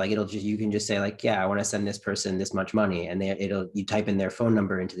amount. Like it'll just, you can just say like, yeah, I want to send this person this much money, and you type in their phone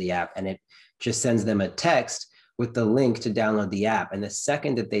number into the app, and it just sends them a text with the link to download the app. And the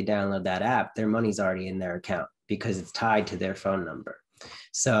second that they download that app, their money's already in their account because it's tied to their phone number.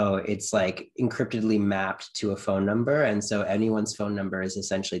 So it's like encryptedly mapped to a phone number. And so anyone's phone number is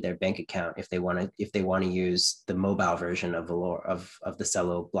essentially their bank account if they want to use the mobile version of Valora, of the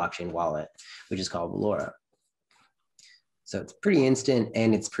Celo blockchain wallet, which is called Valora. So it's pretty instant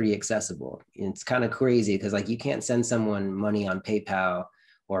and it's pretty accessible. And it's kind of crazy because like you can't send someone money on PayPal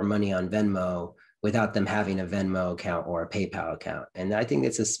or money on Venmo without them having a Venmo account or a PayPal account. And I think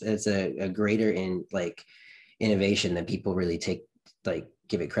it's a greater innovation that people really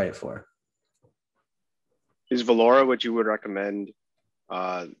give it credit for. Is Valora what you would recommend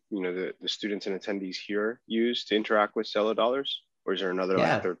the students and attendees here use to interact with Celo dollars? Or is there another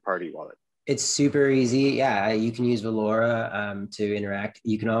like third-party wallet? It's super easy. Yeah, you can use Valora to interact.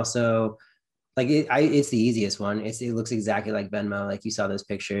 You can also, it's the easiest one. It looks exactly like Venmo, like you saw those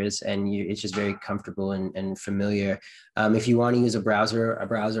pictures, and it's just very comfortable and familiar. If you want to use a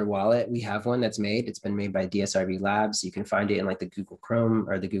browser wallet, we have one that's made. It's been made by DSRV Labs. You can find it in like the Google Chrome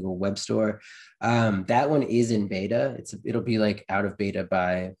or the Google Web Store. That one is in beta. It'll be like out of beta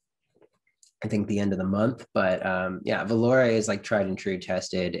by, I think, the end of the month. But Valora is like tried and true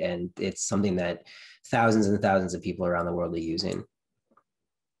tested, and it's something that thousands and thousands of people around the world are using.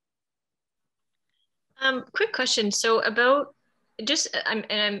 Quick question. So about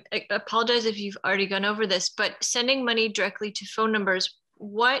I apologize if you've already gone over this, but sending money directly to phone numbers,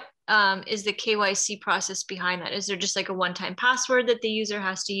 what is the KYC process behind that? Is there just like a one-time password that the user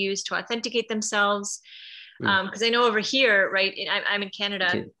has to use to authenticate themselves? Because I know over here, right, I'm in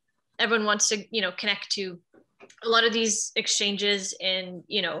Canada, everyone wants to, connect to a lot of these exchanges, and,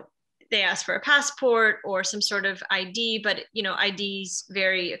 they ask for a passport or some sort of ID, but, IDs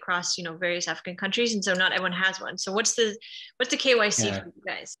vary across, various African countries. And so not everyone has one. So what's the KYC for you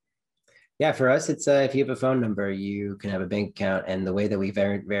guys? Yeah, for us, it's if you have a phone number, you can have a bank account. And the way that we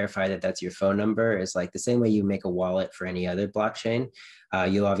verify that that's your phone number is like the same way you make a wallet for any other blockchain.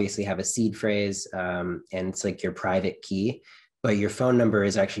 You'll obviously have a seed phrase, and it's like your private key. But your phone number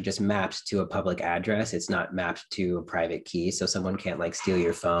is actually just mapped to a public address. It's not mapped to a private key. So someone can't like steal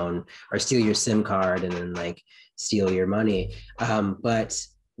your phone or steal your SIM card and then like steal your money. But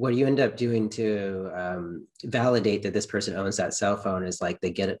what you end up doing to validate that this person owns that cell phone is like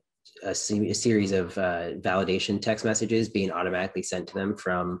they get a series of validation text messages being automatically sent to them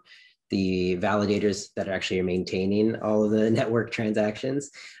from the validators that actually are maintaining all of the network transactions.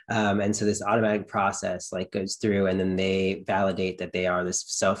 And so this automatic process like goes through, and then they validate that they are this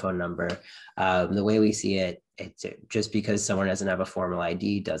cell phone number. The way we see it, it's just because someone doesn't have a formal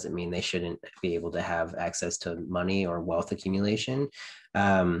ID doesn't mean they shouldn't be able to have access to money or wealth accumulation.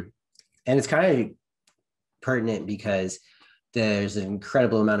 And it's kind of pertinent because there's an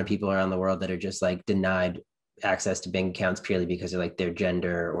incredible amount of people around the world that are just like denied access to bank accounts purely because of like their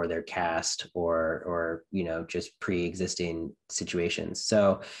gender or their caste or just pre-existing situations.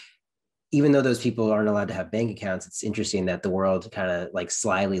 So even though those people aren't allowed to have bank accounts, it's interesting that the world kind of like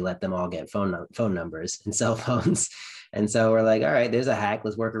slyly let them all get phone numbers and cell phones. And so we're like, all right, there's a hack,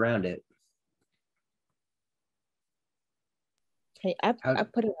 let's work around it. Hey, I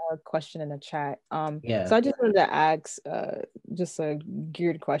put a question in the chat. Yeah. So I just wanted to ask just a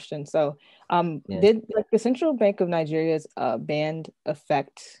geared question. So did like the Central Bank of Nigeria's ban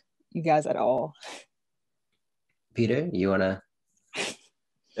affect you guys at all? Peter, you wanna?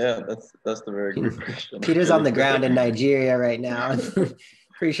 Yeah, that's the very good question. Peter's on the ground in Nigeria right now.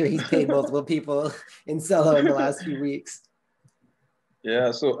 Pretty sure he's paid multiple people in Celo in the last few weeks.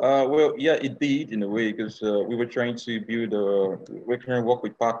 Yeah, so well, yeah, it did in a way, because we were trying to build we're trying to work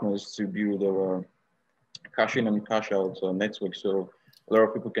with partners to build a cash in and cash out network. So a lot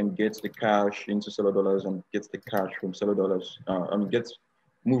of people can get the cash into Celo dollars and get the cash from Celo dollars.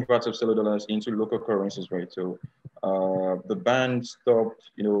 Move out of Celo dollars into local currencies, right? So the ban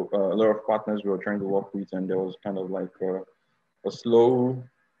stopped, a lot of partners we were trying to work with, and there was kind of like a slow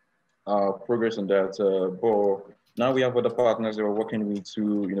progress on that. But now we have other partners that we're working with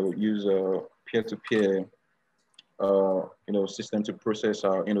to, use a peer-to-peer, system to process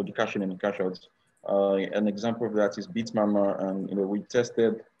our, the cash in and cash out. An example of that is Bitmama, and we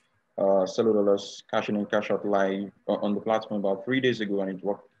tested Celo dollars cash in and cash out live on the platform about 3 days ago, and it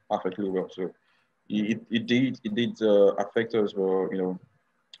worked perfectly well. So it did affect us, but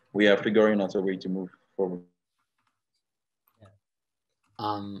we are figuring out a way to move forward.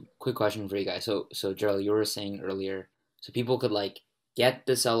 Quick question for you guys. So Jarell, you were saying earlier, so people could like get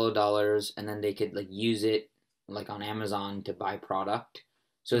the Celo dollars and then they could like use it like on Amazon to buy product.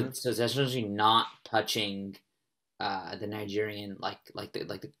 So it's essentially not touching the Nigerian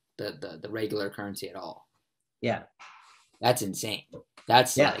the regular currency at all. Yeah. That's insane.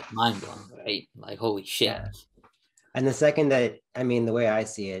 That's like mind blowing, right? Like holy shit. Yeah. And the second that, I mean, the way I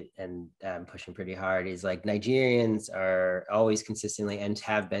see it, and I'm pushing pretty hard, is like Nigerians are always consistently, and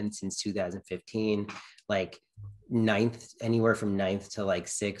have been since 2015, like anywhere from ninth to like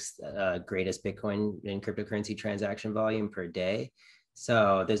sixth greatest Bitcoin and cryptocurrency transaction volume per day.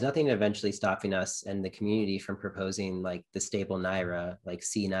 So there's nothing eventually stopping us and the community from proposing like the stable Naira, like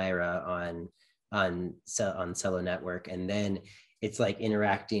C Naira on Celo network. And then it's like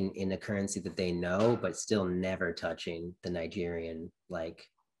interacting in a currency that they know, but still never touching the Nigerian like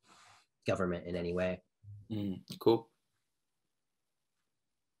government in any way. Cool.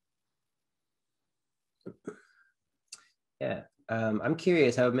 Yeah. I'm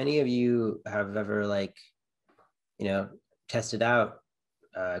curious how many of you have ever like, tested out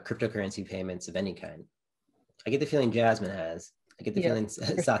cryptocurrency payments of any kind. I get the feeling Jasmine has. I get the feeling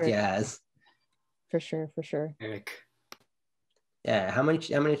Satya has. For sure. Eric. Yeah. How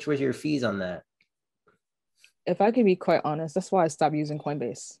much was your fees on that? If I could be quite honest, that's why I stopped using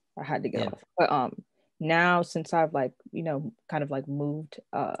Coinbase. I had to get off. But now since I've like, kind of like moved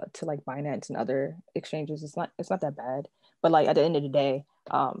to like Binance and other exchanges, it's not that bad. But like at the end of the day,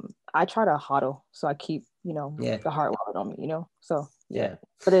 I try to hodl, so I keep the hard wallet on me, So yeah.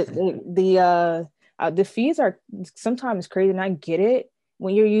 But the fees are sometimes crazy, and I get it.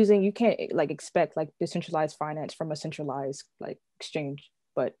 When you can't like expect like decentralized finance from a centralized like exchange.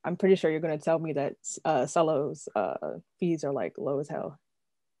 But I'm pretty sure you're going to tell me that Celo's fees are like low as hell.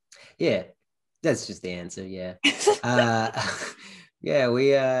 Yeah, that's just the answer. Yeah. Yeah,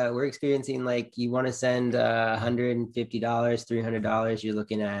 we're experiencing like you want to send $150, $300. You're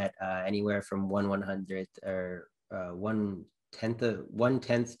looking at anywhere from 1/100th or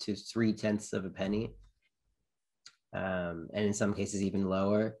 1/10 to 3/10 of a penny, and in some cases even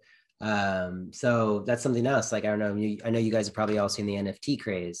lower. So that's something else. Like I don't know. I know you guys have probably all seen the NFT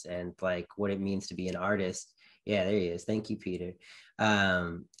craze and like what it means to be an artist. Yeah, there he is. Thank you, Peter.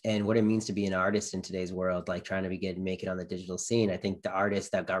 And what it means to be an artist in today's world, like trying to make it on the digital scene. I think the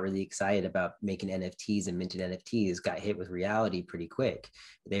artists that got really excited about making NFTs and minted NFTs got hit with reality pretty quick.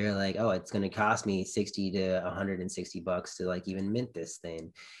 They were like, oh, it's going to cost me $60 to $160 to like even mint this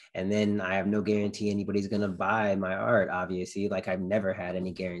thing. And then I have no guarantee anybody's going to buy my art, obviously. Like I've never had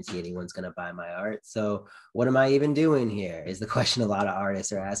any guarantee anyone's going to buy my art. So what am I even doing here is the question a lot of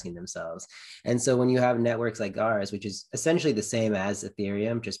artists are asking themselves. And so when you have networks like ours, which is essentially the same as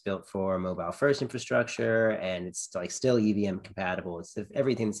Ethereum, just built for mobile first infrastructure, and it's like still EVM compatible.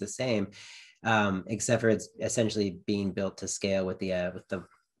 Everything's the same, except for it's essentially being built to scale with the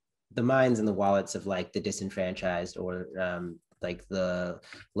minds and the wallets of like the disenfranchised or like the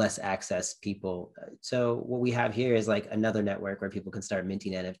less access people. So what we have here is like another network where people can start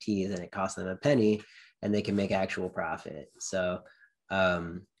minting NFTs and it costs them a penny and they can make actual profit. So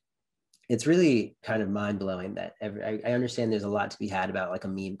it's really kind of mind-blowing that I understand there's a lot to be had about like a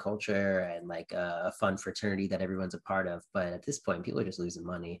meme culture and like a fun fraternity that everyone's a part of. But at this point, people are just losing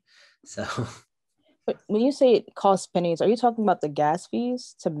money. So. But when you say it costs pennies, are you talking about the gas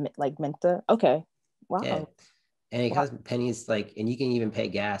fees to like mint the? Okay. Wow. Yeah. And it costs pennies, like, and you can even pay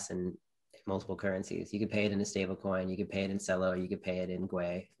gas in multiple currencies. You can pay it in a stable coin, you can pay it in Celo, you can pay it in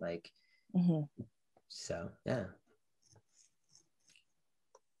Gwei, like, so, yeah.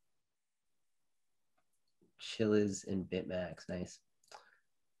 Chillas and Bitmax, nice.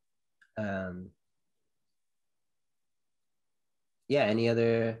 Yeah, any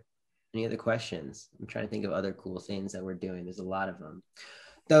other questions? I'm trying to think of other cool things that we're doing. There's a lot of them.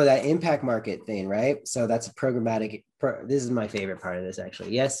 Though that impact market thing, right? So that's a programmatic. This is my favorite part of this,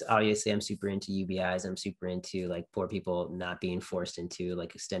 actually. Yes, obviously, I'm super into UBIs. I'm super into like poor people not being forced into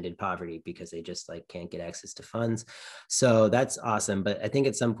like extended poverty because they just like can't get access to funds. So that's awesome. But I think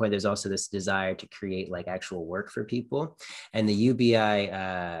at some point there's also this desire to create like actual work for people, and the UBI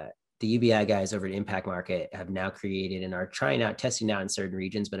guys over at Impact Market have now created and are testing out in certain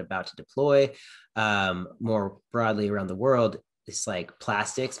regions, but about to deploy more broadly around the world, this like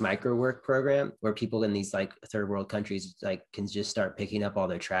plastics micro work program where people in these like third world countries like can just start picking up all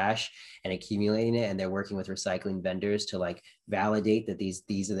their trash and accumulating it, and they're working with recycling vendors to like validate that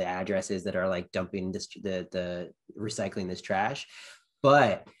these are the addresses that are like dumping this the recycling this trash.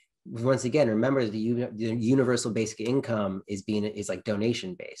 But once again, remember the universal basic income is like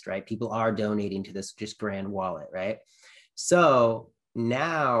donation based, right? People are donating to this just grand wallet, right? So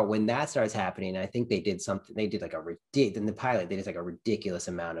now when that starts happening, I think they did like in the pilot, they did like a ridiculous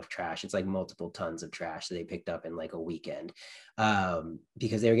amount of trash. It's like multiple tons of trash that they picked up in like a weekend,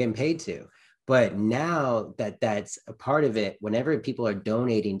 because they were getting paid to. But now that's a part of it, whenever people are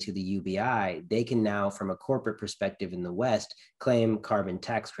donating to the UBI, they can now, from a corporate perspective in the West, claim carbon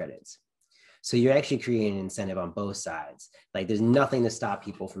tax credits. So you're actually creating an incentive on both sides. Like there's nothing to stop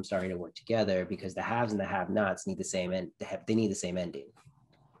people from starting to work together, because the haves and the have-nots need the same end. They need the same ending.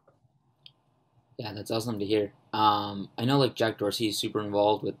 Yeah, that's awesome to hear. I know like Jack Dorsey is super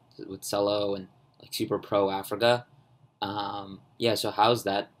involved with Celo and like super pro Africa. Yeah, so how's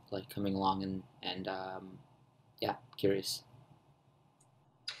that like coming along, and yeah, curious.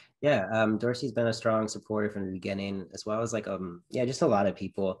 Yeah, Dorsey's been a strong supporter from the beginning, as well as like yeah, just a lot of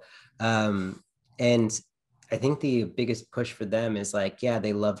people. And I think the biggest push for them is like, yeah,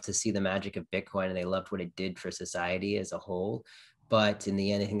 they love to see the magic of Bitcoin and they loved what it did for society as a whole. But in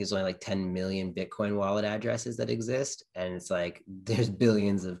the end, I think there's only like 10 million Bitcoin wallet addresses that exist. And it's like, there's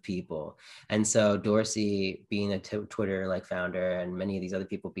billions of people. And so Dorsey being a Twitter like founder, and many of these other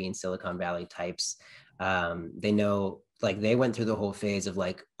people being Silicon Valley types, they know, like they went through the whole phase of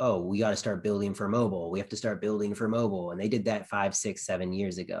like, oh, we got to start building for mobile. We have to start building for mobile. And they did that 5, 6, 7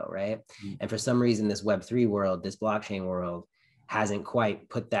 years ago, right? Mm-hmm. And for some reason, this Web3 world, this blockchain world hasn't quite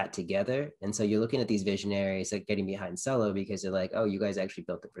put that together. And so you're looking at these visionaries like getting behind Celo because they're like, oh, you guys actually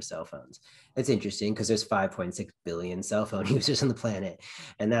built it for cell phones. It's interesting because there's 5.6 billion cell phone users on the planet.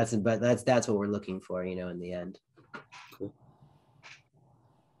 And that's what we're looking for, you know, in the end. Cool.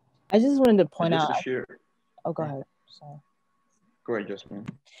 I just wanted to point out. Oh, go ahead. Sorry. Go ahead, Jasmine.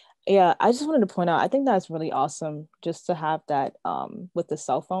 Yeah, I just wanted to point out, I think that's really awesome just to have that with the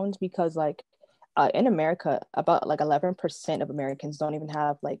cell phones, because like in America, about like 11% of Americans don't even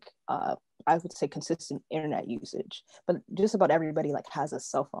have like I would say consistent internet usage, but just about everybody like has a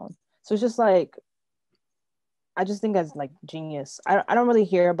cell phone. So it's just like, I just think that's like genius. I don't really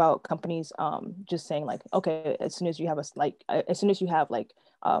hear about companies just saying like, okay, as soon as you have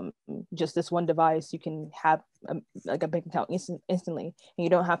just this one device, you can have like a bank account instantly, and you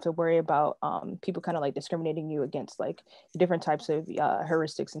don't have to worry about people kind of like discriminating you against like different types of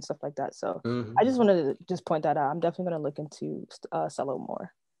heuristics and stuff like that. So I just wanted to just point that out. I'm definitely going to look into Celo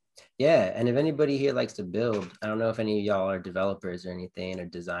more. Yeah, and if anybody here likes to build, I don't know if any of y'all are developers or anything, or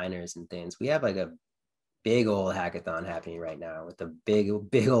designers and things. We have like a big old hackathon happening right now with a big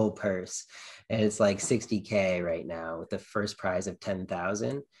old purse, and it's like 60K right now with the first prize of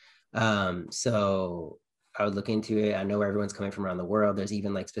 10,000. So I would look into it. I know where everyone's coming from around the world. There's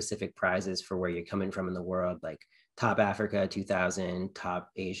even like specific prizes for where you're coming from in the world, like top Africa 2,000, top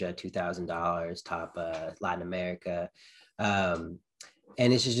Asia $2,000, top Latin America.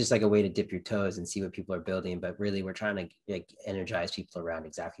 And it's just like a way to dip your toes and see what people are building. But really, we're trying to like energize people around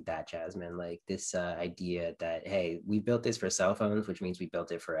exactly that, Jasmine. Like this idea that, hey, we built this for cell phones, which means we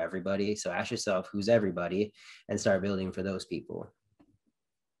built it for everybody. So ask yourself, who's everybody, and start building for those people.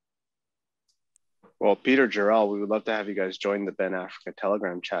 Well, Peter, Jarell, we would love to have you guys join the Ben Africa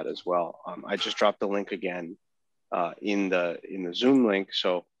Telegram chat as well. I just dropped the link again in the Zoom link.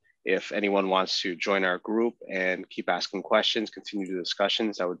 So if anyone wants to join our group and keep asking questions, continue the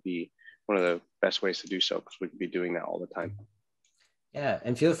discussions, that would be one of the best ways to do so, because we could be doing that all the time. Yeah,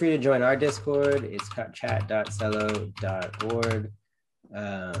 and feel free to join our Discord. It's chat.celo.org.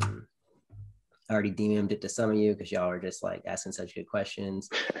 I already DM'd it to some of you because y'all are just like asking such good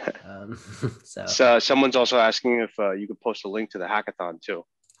questions. So someone's also asking if you could post a link to the hackathon too.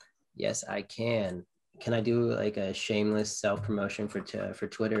 Yes, I can. Can I do like a shameless self-promotion for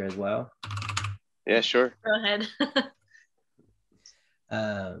Twitter as well? Yeah, sure. Go ahead.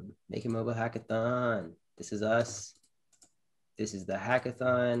 Make a mobile hackathon. This is us. This is the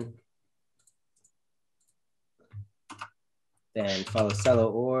hackathon. Then follow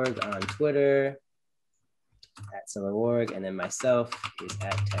Celo.org on Twitter at Celo.org, and then myself is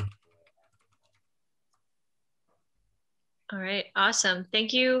at Tech. All right, awesome.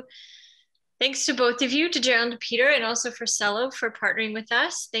 Thank you. Thanks to both of you, to Jarell and to Peter, and also for Celo for partnering with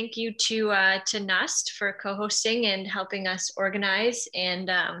us. Thank you to KNUST for co-hosting and helping us organize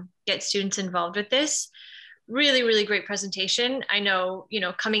and get students involved with this. really, really great presentation. I know,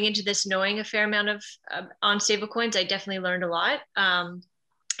 coming into this knowing a fair amount of on stablecoins, I definitely learned a lot.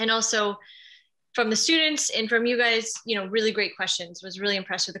 And also from the students and from you guys, really great questions. Was really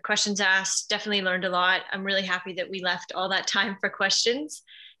impressed with the questions asked. Definitely learned a lot. I'm really happy that we left all that time for questions.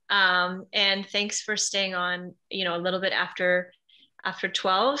 And thanks for staying on, a little bit after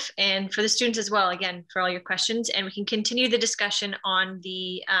 12, and for the students as well, again, for all your questions. And we can continue the discussion on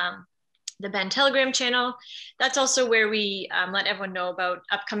the Ben Telegram channel. That's also where we let everyone know about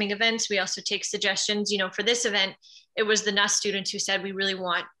upcoming events. We also take suggestions. For this event, it was the KNUST students who said we really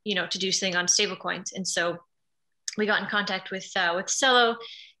want, to do something on stablecoins. And so we got in contact with Celo,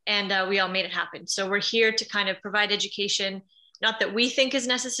 and we all made it happen. So we're here to kind of provide education, not that we think is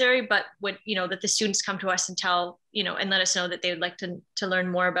necessary, but what, that the students come to us and tell, and let us know that they would like to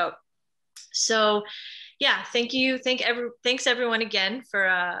learn more about. So yeah, thank you. Thanks everyone again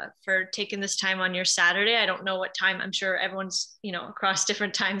for taking this time on your Saturday. I don't know what time, I'm sure everyone's, across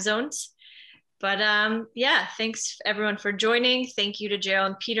different time zones, but yeah, thanks everyone for joining. Thank you to Jarell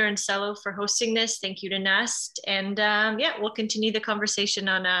and Peter and Celo for hosting this. Thank you to KNUST. And yeah, we'll continue the conversation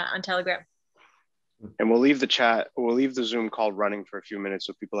on Telegram. And we'll leave the Zoom call running for a few minutes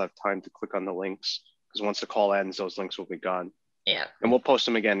so people have time to click on the links, because once the call ends, those links will be gone. Yeah. And we'll post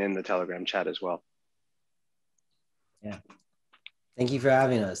them again in the Telegram chat as well. Yeah. Thank you for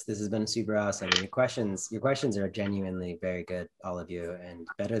having us. This has been super awesome. Your questions are genuinely very good, all of you, and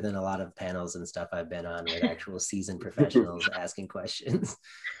better than a lot of panels and stuff I've been on with actual seasoned professionals asking questions.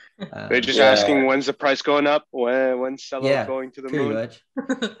 They're just asking, when's the price going up? When's Celo going to the moon? Much.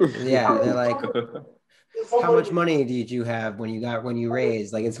 Yeah, they're like, how much money did you have when you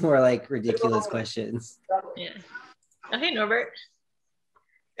raised? Like, it's more like ridiculous questions. Yeah. Oh, hey, Norbert.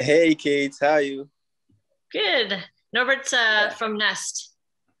 Hey, Kate, how are you? Good. Norbert's from KNUST.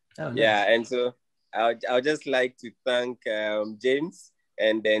 Oh, nice. Yeah, and so I'll just like to thank James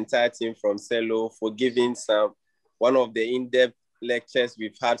and the entire team from Celo for giving one of the in-depth lectures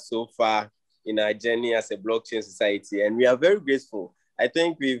we've had so far in our journey as a blockchain society, and we are very grateful. I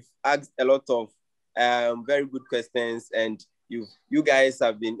think we've asked a lot of very good questions, and you guys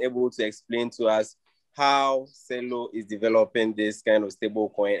have been able to explain to us how Celo is developing this kind of stable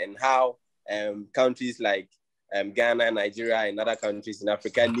coin, and how countries like Ghana, Nigeria, and other countries in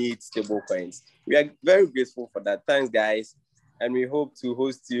Africa need stable coins. We are very grateful for that. Thanks, guys, and we hope to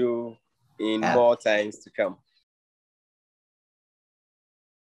host you in more times to come.